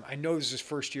Pihlstrom. I know this is his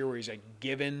first year where he's like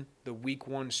given the week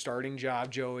 1 starting job,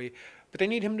 Joey, but they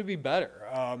need him to be better.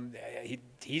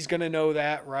 He's going to know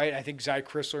that, right? I think Zy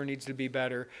Chrysler needs to be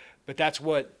better, but that's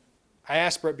what I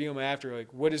asked Brett Bielema after,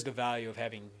 like, what is the value of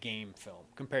having game film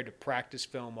compared to practice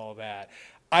film, all that?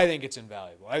 I think it's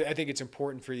invaluable. I think it's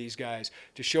important for these guys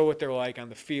to show what they're like on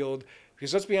the field,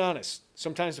 because let's be honest,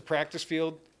 sometimes the practice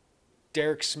field,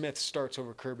 Derek Smith starts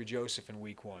over Kirby Joseph in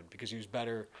week 1 because he was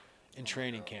better in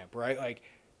training camp, right? Like,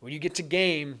 when you get to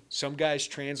game, some guys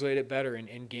translate it better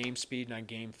in game speed and on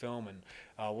game film, and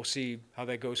we'll see how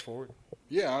that goes forward.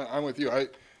 Yeah, I'm with you.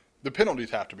 The penalties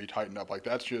have to be tightened up. Like,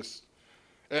 that's just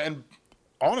 – and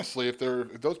honestly, if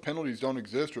those penalties don't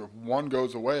exist or if one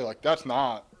goes away, like, that's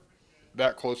not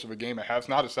that close of a game at half. It's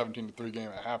not a 17-3 game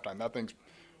at halftime. That thing's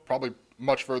probably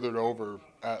much further over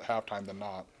at halftime than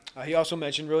not. He also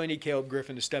mentioned really need Caleb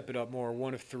Griffin to step it up more.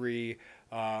 1 of 3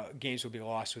 games will be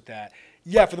lost with that.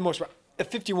 Yeah, for the most part. A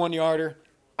 51-yarder,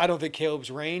 I don't think Caleb's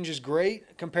range is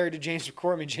great compared to James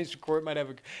McCourt. I mean, James McCourt might have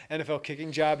an NFL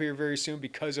kicking job here very soon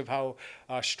because of how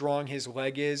strong his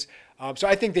leg is. So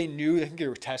I think they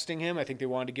were testing him. I think they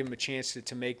wanted to give him a chance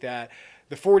to make that.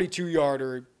 The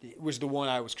 42-yarder was the one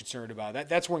I was concerned about.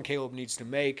 That's one Caleb needs to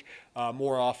make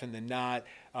more often than not.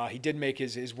 He did make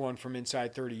his one from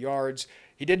inside 30 yards.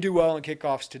 He did do well in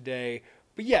kickoffs today.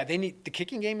 But But yeah, they need the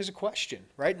kicking game is a question,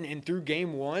 right? And through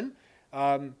game one,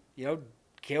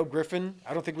 Caleb Griffin,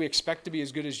 I don't think we expect to be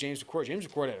as good as James McCourt. James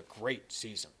McCourt had a great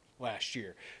season last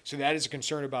year. So that is a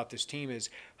concern about this team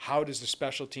is how does the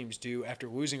special teams do after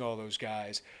losing all those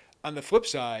guys? On the flip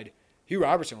side, Hugh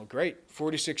Robertson looked great.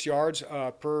 46 yards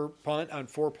per punt on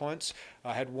 4 punts.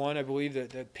 Had one, I believe,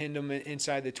 that pinned him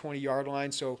inside the 20-yard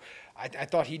line. So I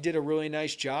thought he did a really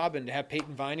nice job. And to have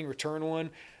Peyton Vining return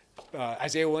one,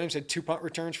 Isaiah Williams had 2 punt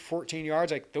returns for 14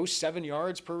 yards. Like those 7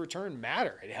 yards per return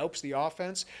matter. It helps the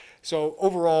offense. So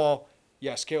overall,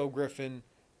 yes, Caleb Griffin,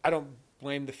 I don't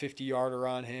blame the 50-yarder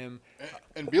on him.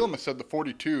 And Bielema said the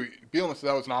 42. Bielema said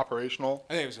that was an operational.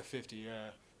 I think it was a 50, yeah.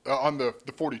 On the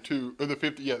 42 or the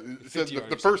 50, yeah. It said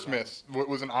the first miss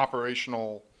was an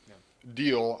operational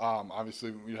deal.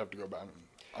 Obviously, we'd have to go back.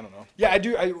 I don't know. Yeah, I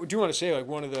do want to say like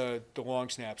one of the long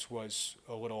snaps was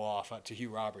a little off to Hugh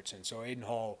Robertson. So Aiden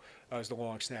Hall was the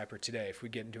long snapper today. If we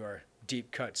get into our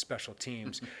deep cut special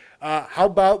teams, how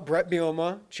about Brett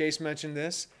Bielema? Chase mentioned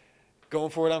this, going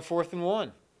for it on 4th and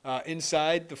 1.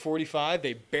 Inside the 45,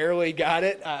 they barely got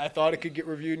it. I thought it could get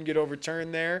reviewed and get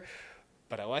overturned there.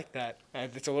 But I like that.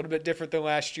 It's a little bit different than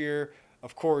last year.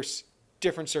 Of course,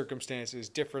 different circumstances,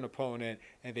 different opponent,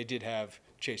 and they did have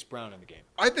Chase Brown in the game.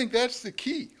 I think that's the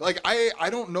key. Like, I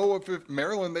don't know if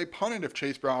Maryland, they punted if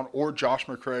Chase Brown or Josh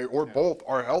McCray or both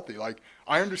are healthy. Like,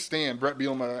 I understand Brett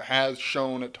Bielema has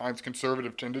shown at times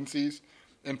conservative tendencies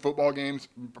in football games.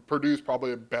 Purdue's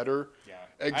probably a better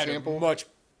example. I had a much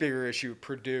bigger issue with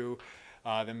Purdue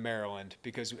than Maryland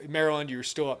because Maryland, you were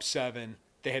still up 7.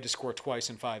 They had to score twice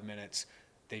in 5 minutes.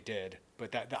 They did,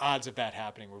 but the odds of that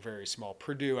happening were very small.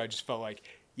 Purdue, I just felt like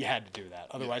you had to do that.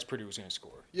 Otherwise, Purdue was going to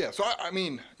score. Yeah, so, I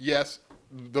mean, yes,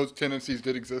 those tendencies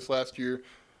did exist last year,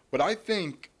 but I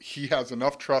think he has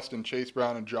enough trust in Chase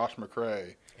Brown and Josh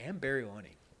McCray. And Barry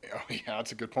Lunny. Oh, yeah,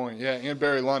 that's a good point. Yeah, and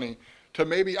Barry Lunny. To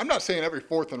maybe, I'm not saying every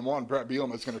 4th and 1, Brett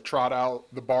Bielema is going to trot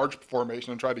out the barge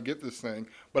formation and try to get this thing,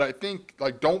 but I think,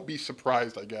 like, don't be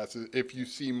surprised, I guess, if you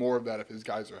see more of that if his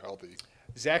guys are healthy.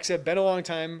 Zach said, been a long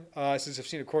time since I've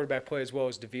seen a quarterback play as well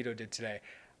as DeVito did today.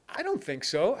 I don't think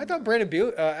so. I thought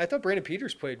Brandon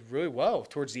Peters played really well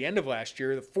towards the end of last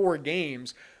year. The 4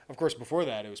 games, of course, before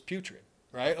that it was putrid,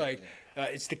 right? Like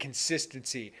it's the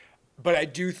consistency. But I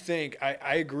do think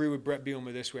I agree with Brett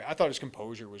Bielema this way. I thought his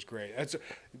composure was great.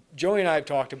 Joey and I have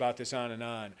talked about this on and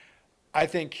on. I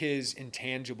think his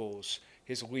intangibles,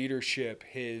 his leadership,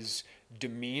 his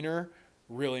demeanor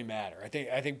really matter. I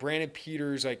think Brandon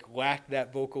Peters lacked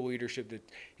that vocal leadership. That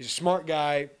he's a smart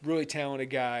guy, really talented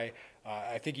guy.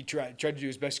 I think he tried to do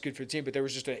his best good for the team, but there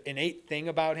was just an innate thing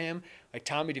about him. Like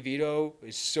Tommy DeVito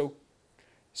is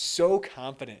so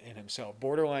confident in himself,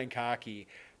 borderline cocky,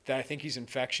 that I think he's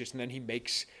infectious. And then I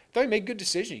thought he made good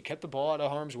decisions. He kept the ball out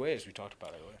of harm's way, as we talked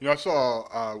about earlier. You know, I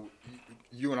saw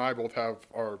you and I both have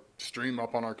our stream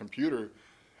up on our computer.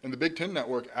 And the Big Ten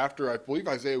Network, after I believe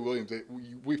Isaiah Williams,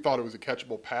 we thought it was a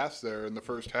catchable pass there in the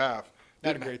first half.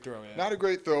 Not a great throw, yeah. Not a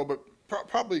great throw, but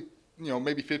probably,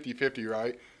 maybe 50-50,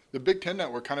 right? The Big Ten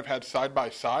Network kind of had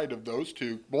side-by-side of those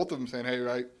two, both of them saying, hey,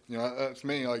 right, that's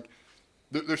me. Like,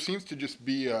 there seems to just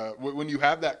be, when you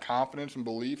have that confidence and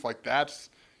belief, like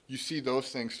you see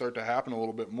those things start to happen a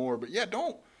little bit more. But, yeah,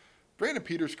 Brandon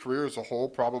Peters' career as a whole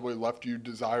probably left you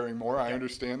desiring more. I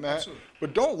understand that. Absolutely.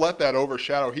 But don't let that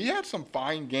overshadow. He had some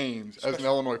fine games as an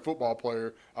Illinois football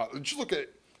player. Just look at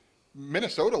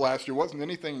Minnesota last year. Wasn't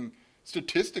anything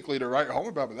statistically to write home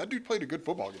about, but that dude played a good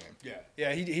football game.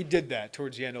 Yeah, he did that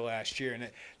towards the end of last year. And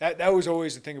that was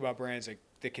always the thing about Brandon's,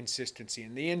 the consistency.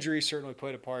 And the injury certainly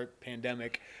played a part,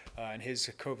 pandemic, and his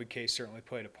COVID case certainly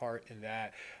played a part in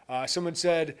that. Someone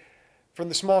said, from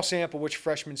the small sample, which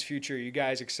freshman's future are you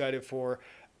guys excited for?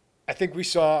 I think we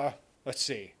saw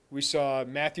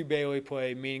Matthew Bailey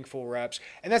play meaningful reps.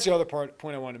 And that's the other point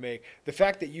I want to make. The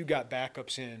fact that you got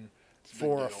backups in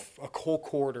for a whole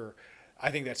quarter,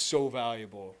 I think that's so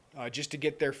valuable just to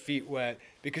get their feet wet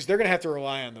because they're going to have to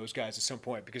rely on those guys at some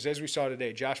point because as we saw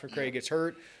today, Josh McCray gets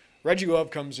hurt. Reggie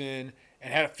Love comes in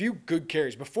and had a few good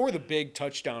carries before the big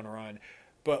touchdown run.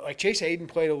 But Chase Hayden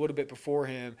played a little bit before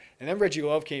him, and then Reggie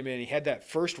Love came in. He had that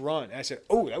first run, and I said,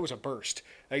 "Oh, that was a burst."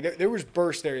 There was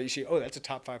burst there. You see, oh, that's a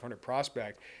top 500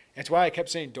 prospect. That's why I kept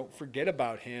saying, don't forget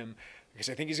about him, because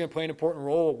I think he's going to play an important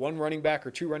role. One running back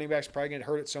or two running backs probably going to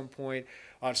hurt at some point.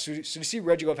 So to see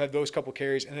Reggie Love have those couple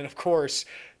carries, and then of course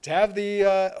to have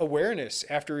the awareness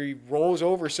after he rolls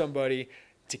over somebody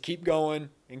to keep going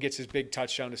and gets his big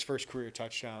touchdown, his first career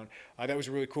touchdown. That was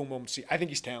a really cool moment to see. I think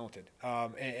he's talented,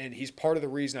 and he's part of the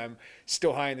reason I'm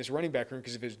still high in this running back room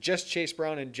because if it's just Chase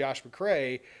Brown and Josh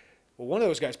McCray, well, one of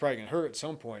those guys probably going to hurt at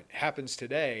some point. It happens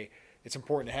today. It's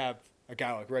important to have a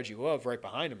guy like Reggie Love right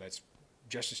behind him that's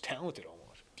just as talented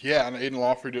almost. Yeah, and Aiden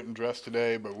Lawfrey didn't dress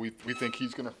today, but we think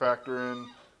he's going to factor in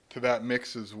to that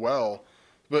mix as well.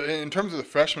 But in terms of the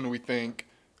freshmen, we think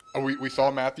we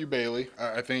saw Matthew Bailey.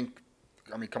 I think,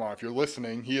 come on, if you're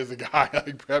listening, he is a guy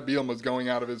like Brett Bielema was going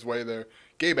out of his way there.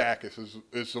 Gabe Ackus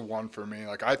is the one for me.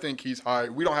 Like, I think he's high.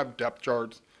 We don't have depth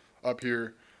charts up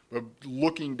here, but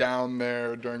looking down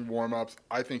there during warm-ups,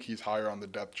 I think he's higher on the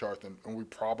depth chart than we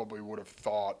probably would have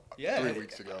thought 3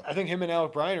 weeks ago. I think him and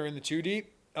Alec Bryan are in the 2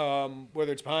 deep,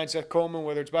 whether it's behind Seth Coleman,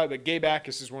 whether it's by, but Gabe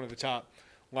Ackus is one of the top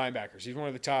linebackers. He's one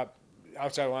of the top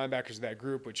outside linebackers of that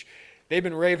group, which they've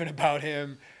been raving about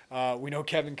him. We know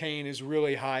Kevin Kane is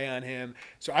really high on him.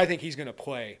 So I think he's going to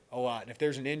play a lot. And if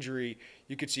there's an injury,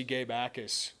 you could see Gabe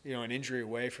Ackus, an injury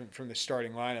away from the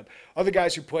starting lineup. Other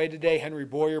guys who played today, Henry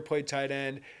Boyer played tight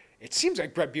end. It seems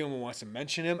like Brett Bielema wants to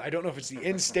mention him. I don't know if it's the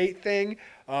in-state thing,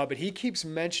 but he keeps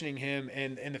mentioning him.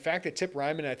 And the fact that Tip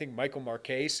Ryman and I think Michael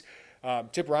Marquez,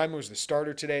 Tip Ryman was the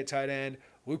starter today at tight end.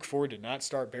 Luke Ford did not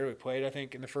start, barely played, I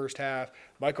think, in the first half.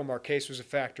 Michael Marquez was a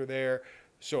factor there.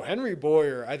 So Henry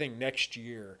Boyer, I think next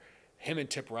year, him and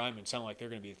Tip Ryman sound like they're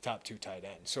going to be the top 2 tight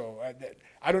ends. So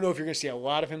I don't know if you're going to see a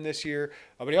lot of him this year.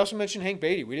 But he also mentioned Hank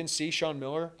Beatty. We didn't see Sean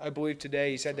Miller, I believe,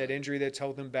 today. He's had that injury that's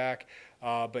held him back.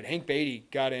 But Hank Beatty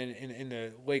got in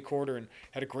the late quarter and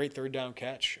had a great third down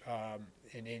catch.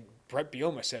 And Brett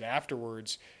Bielema said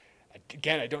afterwards,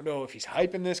 again, I don't know if he's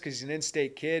hyping this because he's an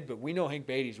in-state kid, but we know Hank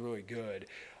Beatty's really good.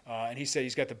 And he said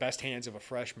he's got the best hands of a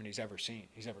freshman he's ever seen,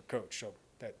 he's ever coached. So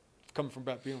that coming from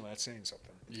Brett Bielema, that's saying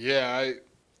something. Yeah,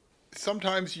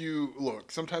 sometimes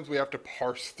we have to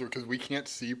parse through because we can't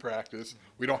see practice.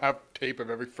 We don't have tape of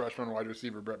every freshman wide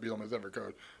receiver Brett Bielema has ever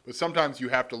coached. But sometimes you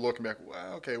have to look and be like,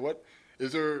 well, okay, what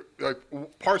is there, like,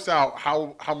 parse out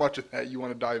how much of that you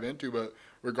want to dive into. But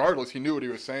regardless, he knew what he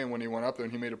was saying when he went up there,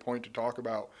 and he made a point to talk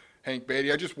about Hank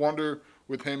Beatty. I just wonder,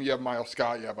 with him, you have Miles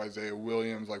Scott, you have Isaiah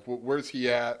Williams. Like, where's he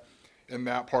at in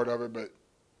that part of it? But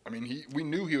we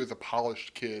knew he was a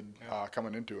polished kid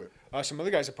coming into it. Some other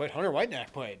guys that played, Hunter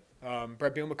Whitenack played.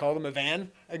 Brett Bielema called him a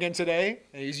van again today,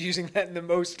 and he's using that in the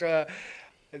most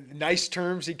nice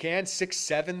terms he can.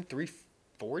 6'7",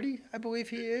 340, I believe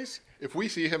he is. If we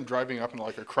see him driving up in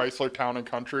like a Chrysler Town and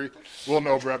Country, we'll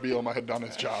know Brett Bielema had done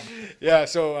his job. Yeah,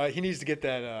 so he needs to get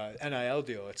that NIL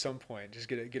deal at some point. Just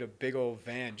get a big old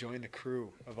van, join the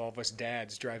crew of all of us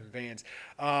dads driving vans.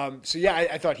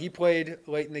 I thought he played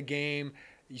late in the game.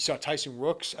 You saw Tyson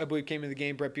Rooks, I believe, came in the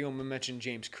game. Brett Bielema mentioned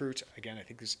James Kreutz. Again, I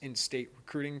think this in-state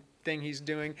recruiting thing he's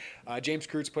doing. James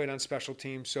Kreutz played on special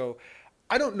teams. So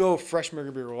I don't know if freshmen are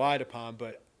going to be relied upon,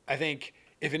 but I think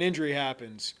if an injury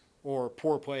happens or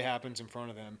poor play happens in front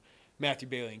of them, Matthew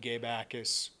Bailey and Gabe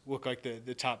Ackus look like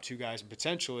the top 2 guys. And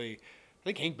potentially, I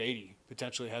think Hank Beatty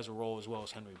potentially has a role as well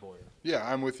as Henry Boyer. Yeah,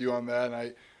 I'm with you on that.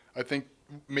 And I think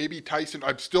maybe Tyson –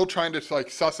 I'm still trying to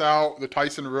suss out the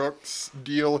Tyson Rooks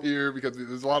deal here because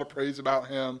there's a lot of praise about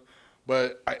him.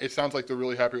 But it sounds like they're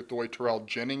really happy with the way Terrell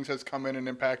Jennings has come in and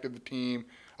impacted the team.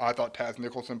 I thought Taz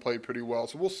Nicholson played pretty well.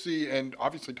 So we'll see. And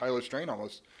obviously Tyler Strain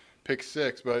almost picked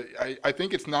 6. But I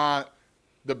think it's not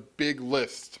the big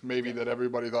list maybe that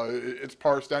everybody thought. It's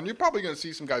parsed down. You're probably going to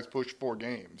see some guys push 4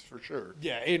 games for sure.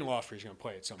 Yeah, Aiden Lawfrey's going to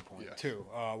play at some point too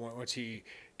once he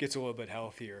gets a little bit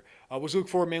healthier. Was Luke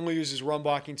Ford mainly used as run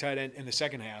blocking tight end in the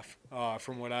second half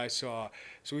from what I saw.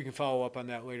 So we can follow up on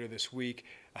that later this week.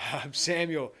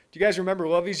 Samuel, do you guys remember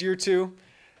Lovey's year 2?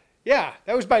 Yeah,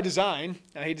 that was by design.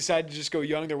 He decided to just go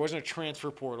young. There wasn't a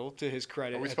transfer portal, to his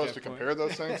credit. Are we supposed to compare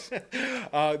those things?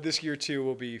 This year 2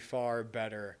 will be far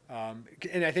better.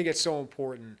 And I think it's so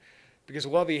important because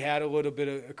Lovey had a little bit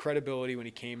of credibility when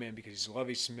he came in because he's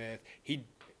Lovey Smith.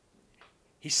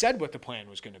 He said what the plan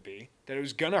was going to be, that it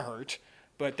was going to hurt,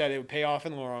 but that it would pay off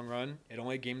in the long run. It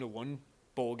only came to 1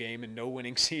 bowl game and no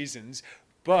winning seasons.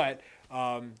 But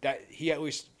that he at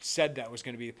least said that was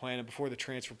going to be the plan. And before the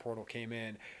transfer portal came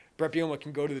in, Brett Bielema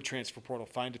can go to the transfer portal,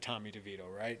 find a Tommy DeVito,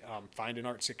 right? Find an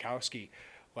Art Sikowski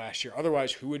last year.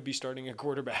 Otherwise, who would be starting a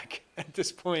quarterback at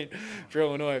this point for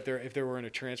Illinois if there were in a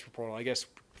transfer portal? I guess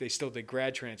they still did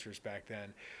grad transfers back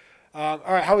then. All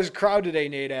right, how was the crowd today,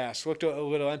 Nate asked? Looked a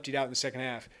little emptied out in the second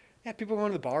half. Yeah, people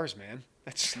going to the bars, man.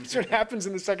 That's what happens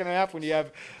in the second half when you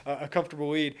have a comfortable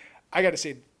lead. I got to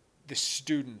say, the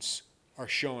students are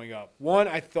showing up. One,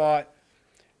 I thought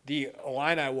the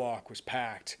Illini walk was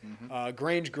packed.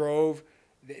 Grange Grove,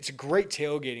 it's a great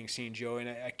tailgating scene, Joe, and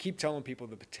I keep telling people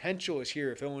the potential is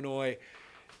here if Illinois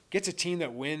gets a team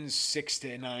that wins 6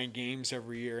 to 9 games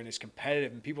every year and is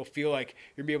competitive and people feel like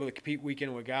you're going to be able to compete week in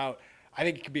and week out. I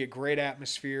think it could be a great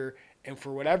atmosphere. And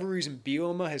for whatever reason,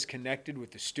 Bielema has connected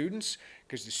with the students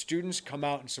because the students come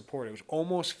out and support. It was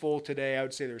almost full today. I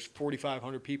would say there's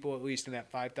 4,500 people at least in that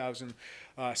 5,000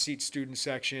 seat student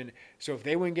section. So if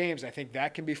they win games, I think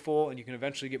that can be full, and you can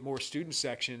eventually get more student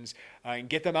sections and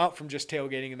get them out from just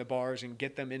tailgating in the bars and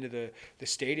get them into the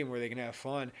stadium where they can have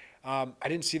fun. I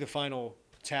didn't see the final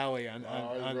tally on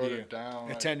the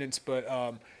attendance,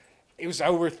 but it was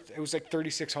like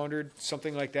 3,600,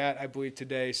 something like that, I believe,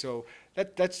 today. So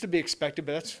that's to be expected,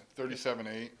 but that's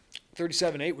 37.8.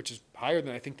 37.8, which is higher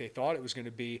than I think they thought it was going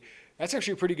to be. That's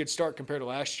actually a pretty good start compared to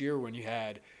last year when you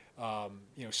had, some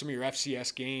of your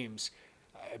FCS games.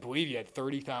 I believe you had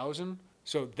 30,000.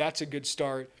 So that's a good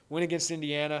start. Win against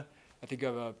Indiana, I think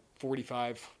of a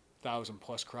 45,000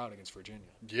 plus crowd against Virginia.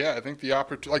 Yeah, I think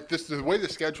the way the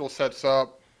schedule sets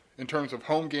up in terms of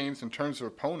home games, in terms of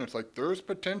opponents, like there's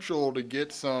potential to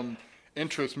get some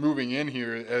interest moving in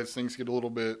here as things get a little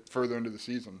bit further into the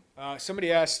season.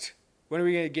 Somebody asked, when are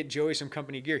we going to get Joey some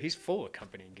company gear? He's full of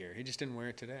company gear. He just didn't wear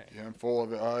it today. Yeah, I'm full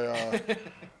of it.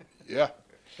 Yeah.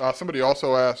 Somebody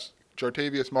also asked,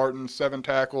 Jartavius Martin, 7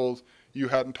 tackles. You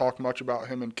hadn't talked much about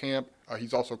him in camp.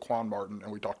 He's also Quan Martin,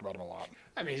 and we talked about him a lot.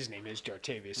 I mean, his name is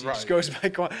Jartavius. He just goes by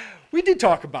Quan. We did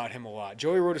talk about him a lot.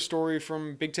 Joey wrote a story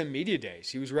from Big Ten Media Days.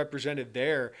 He was represented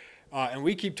there, and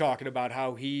we keep talking about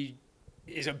how he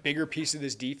is a bigger piece of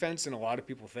this defense than a lot of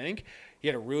people think. He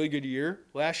had a really good year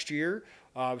last year,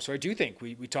 so I do think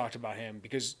we talked about him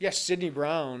because, yes, Sidney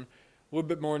Brown, a little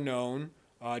bit more known.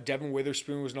 Devin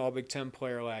Witherspoon was an All-Big Ten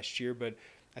player last year, but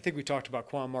I think we talked about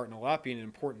Quan Martin a lot being an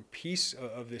important piece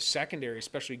of this secondary,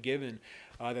 especially given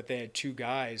that they had 2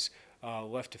 guys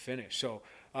left to finish. So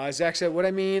Zach said, what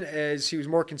I mean is he was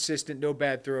more consistent, no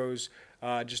bad throws,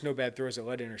 just no bad throws that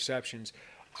led to interceptions.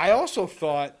 I also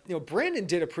thought, Brandon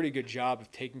did a pretty good job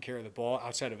of taking care of the ball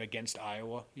outside of against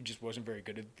Iowa. He just wasn't very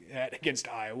good at that against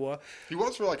Iowa. He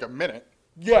was for like a minute.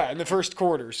 Yeah, in the first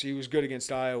quarters, he was good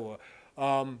against Iowa.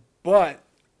 But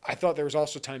I thought there was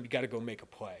also time you got to go make a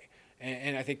play.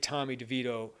 And I think Tommy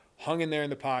DeVito hung in there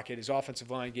in the pocket. His offensive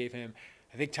line gave him.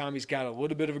 I think Tommy's got a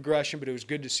little bit of aggression, but it was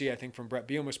good to see, I think, from Brett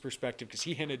Bielema's perspective, because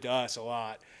he hinted to us a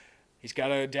lot. He's got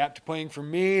to adapt to playing for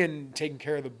me and taking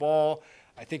care of the ball.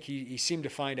 I think he seemed to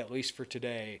find, at least for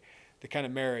today, the kind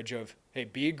of marriage of, hey,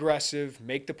 be aggressive,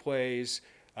 make the plays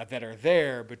that are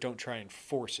there, but don't try and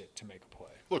force it to make a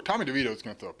play. Look, Tommy DeVito's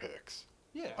going to throw picks.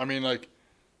 Yeah. I mean,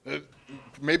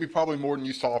 maybe probably more than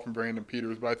you saw from Brandon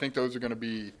Peters, but I think those are going to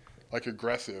be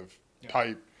aggressive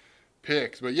type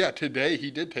picks. But yeah, today he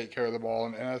did take care of the ball,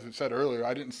 and as I said earlier,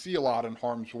 I didn't see a lot in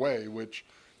harm's way, which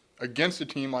against a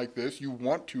team like this, you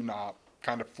want to not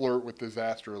kind of flirt with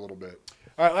disaster a little bit.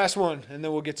 All right, last one, and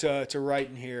then we'll get to Wright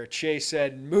in here. Chase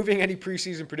said, moving any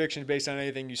preseason predictions based on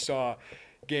anything you saw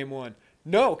game 1.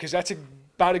 No, because that's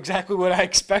about exactly what I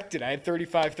expected. I had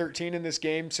 35-13 in this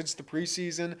game since the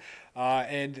preseason,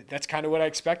 and that's kind of what I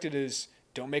expected is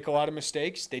don't make a lot of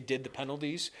mistakes. They did the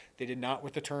penalties. They did not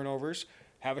with the turnovers.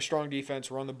 Have a strong defense,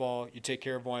 run the ball. You take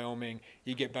care of Wyoming.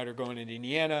 You get better going into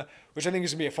Indiana, which I think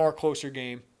is going to be a far closer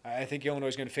game. I think Illinois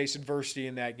is going to face adversity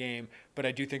in that game, but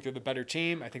I do think they're the better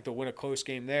team. I think they'll win a close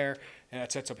game there, and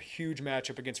that sets up a huge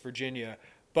matchup against Virginia.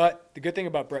 But the good thing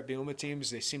about Brett Bielema teams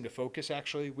is they seem to focus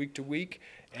actually week to week,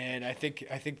 and I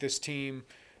think this team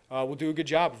will do a good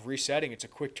job of resetting. It's a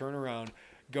quick turnaround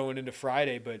going into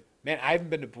Friday, but man, I haven't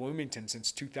been to Bloomington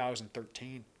since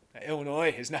 2013.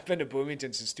 Illinois has not been to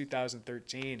Bloomington since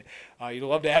 2013. You'd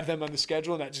love to have them on the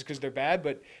schedule, not just because they're bad,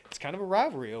 but it's kind of a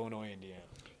rivalry, Illinois-Indiana.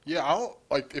 Yeah,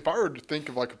 if I were to think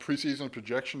of a preseason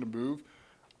projection to move,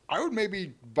 I would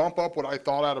maybe bump up what I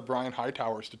thought out of Brian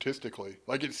Hightower statistically.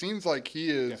 it seems like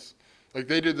he is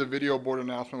they did the video board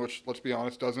announcement, which, let's be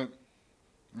honest, doesn't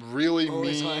really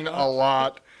mean a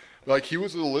lot. He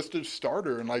was a listed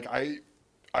starter, and I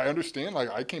understand.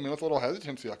 I came in with a little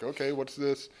hesitancy. Okay, what's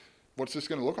this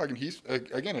going to look like? And he's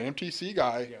again an MTC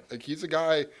guy. Yeah. He's a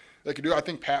guy that could do. I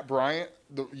think Pat Bryant.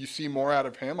 You see more out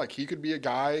of him. He could be a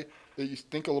guy that you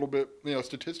think a little bit,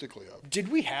 statistically of. Did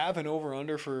we have an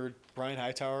over/under for Brian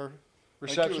Hightower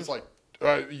receptions? It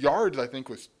was yards. I think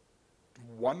was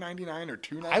 199 or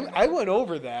 299. I went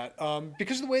over that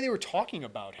because of the way they were talking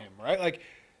about him, right?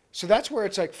 So that's where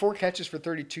it's 4 catches for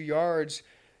 32 yards.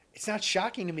 It's not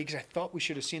shocking to me because I thought we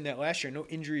should have seen that last year. I know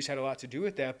injuries had a lot to do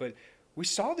with that, but we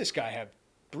saw this guy have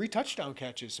 3 touchdown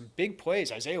catches, some big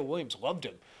plays. Isaiah Williams loved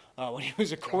him when he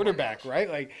was a quarterback,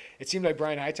 right? It seemed like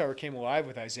Brian Hightower came alive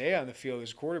with Isaiah on the field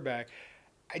as a quarterback.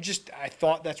 I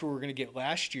thought that's what we were going to get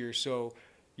last year. So,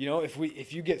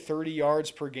 if you get 30 yards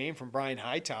per game from Brian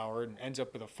Hightower and ends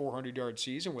up with a 400-yard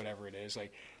season, whatever it is,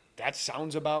 that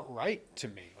sounds about right to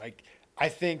me. I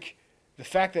think the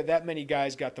fact that many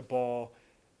guys got the ball,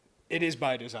 it is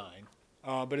by design.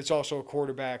 But it's also a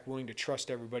quarterback willing to trust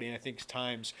everybody. And I think at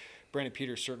times Brandon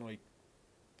Peters certainly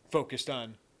focused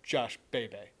on Josh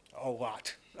Bebe a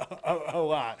lot. a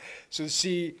lot. So to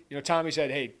see, Tommy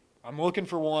said, hey, I'm looking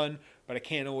for one, but I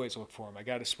can't always look for him. I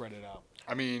got to spread it out.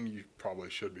 I mean, you probably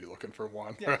should be looking for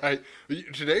one, yeah. Right?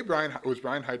 Today, Brian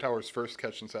Hightower's first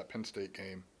catch since that Penn State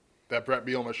game that Brett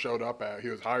Bielema showed up at. He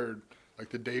was hired like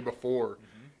the day before.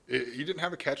 Mm-hmm. He didn't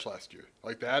have a catch last year.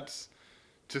 Like, that's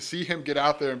to see him get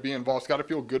out there and be involved. It's got to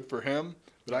feel good for him.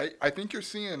 But I think you're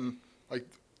seeing, like,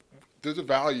 there's a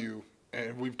value,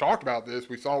 and we've talked about this.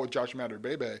 We saw it with Josh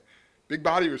Bebe. Big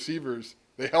body receivers,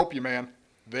 they help you, man.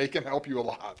 They can help you a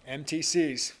lot.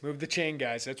 MTCs. Move the chain,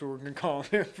 guys. That's what we're going to call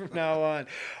them from now on.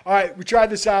 All right, we tried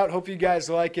this out. Hope you guys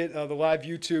like it. The live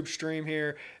YouTube stream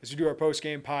here as we do our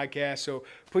post-game podcast. So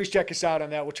please check us out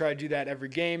on that. We'll try to do that every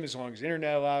game as long as the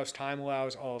internet allows, time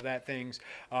allows, all of that things.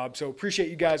 So appreciate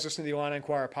you guys listening to the Illini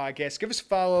Inquirer podcast. Give us a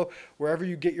follow wherever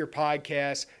you get your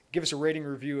podcasts. Give us a rating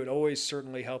review. It always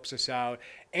certainly helps us out.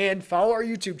 And follow our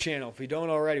YouTube channel if you don't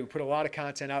already. We put a lot of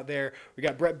content out there. We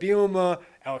got Brett Bielema,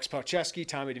 Alex Palczewski,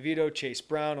 Tommy DeVito, Chase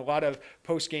Brown, a lot of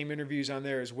post-game interviews on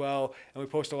there as well. And we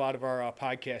post a lot of our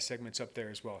podcast segments up there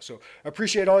as well. So I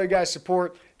appreciate all you guys'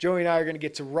 support. Joey and I are going to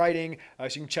get to writing, so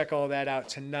you can check all that out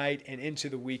tonight and into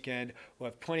the weekend. We'll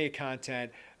have plenty of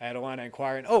content at Illini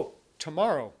Inquirer. And,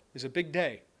 tomorrow is a big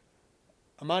day.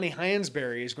 Amani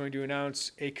Hansberry is going to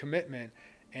announce a commitment.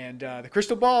 And the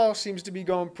crystal ball seems to be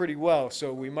going pretty well,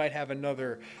 so we might have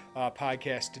another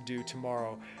podcast to do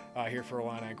tomorrow here for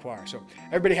Illini Inquirer. So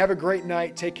everybody have a great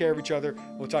night. Take care of each other.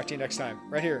 We'll talk to you next time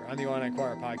right here on the Illini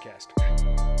Inquirer podcast.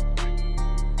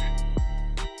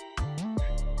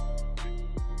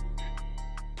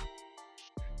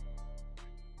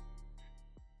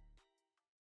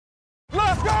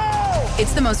 Let's go!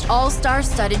 It's the most all-star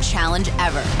studded challenge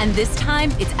ever, and this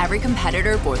time it's every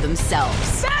competitor for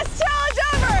themselves. Best challenge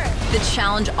ever! The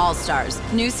Challenge All-Stars.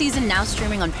 New season now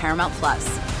streaming on Paramount+.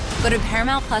 Go to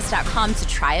ParamountPlus.com to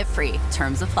try it free.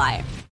 Terms apply.